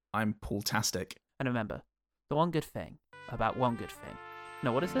Paul-tastic. And remember, the one good thing about one good thing.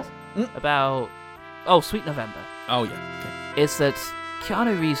 No, what is this? About Sweet November. Oh yeah. Okay. Is that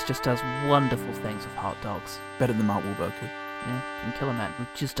Keanu Reeves just does wonderful things with hot dogs. Better than Mark Wahlberg could. Yeah, you can kill a man with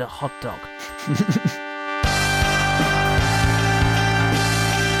just a hot dog.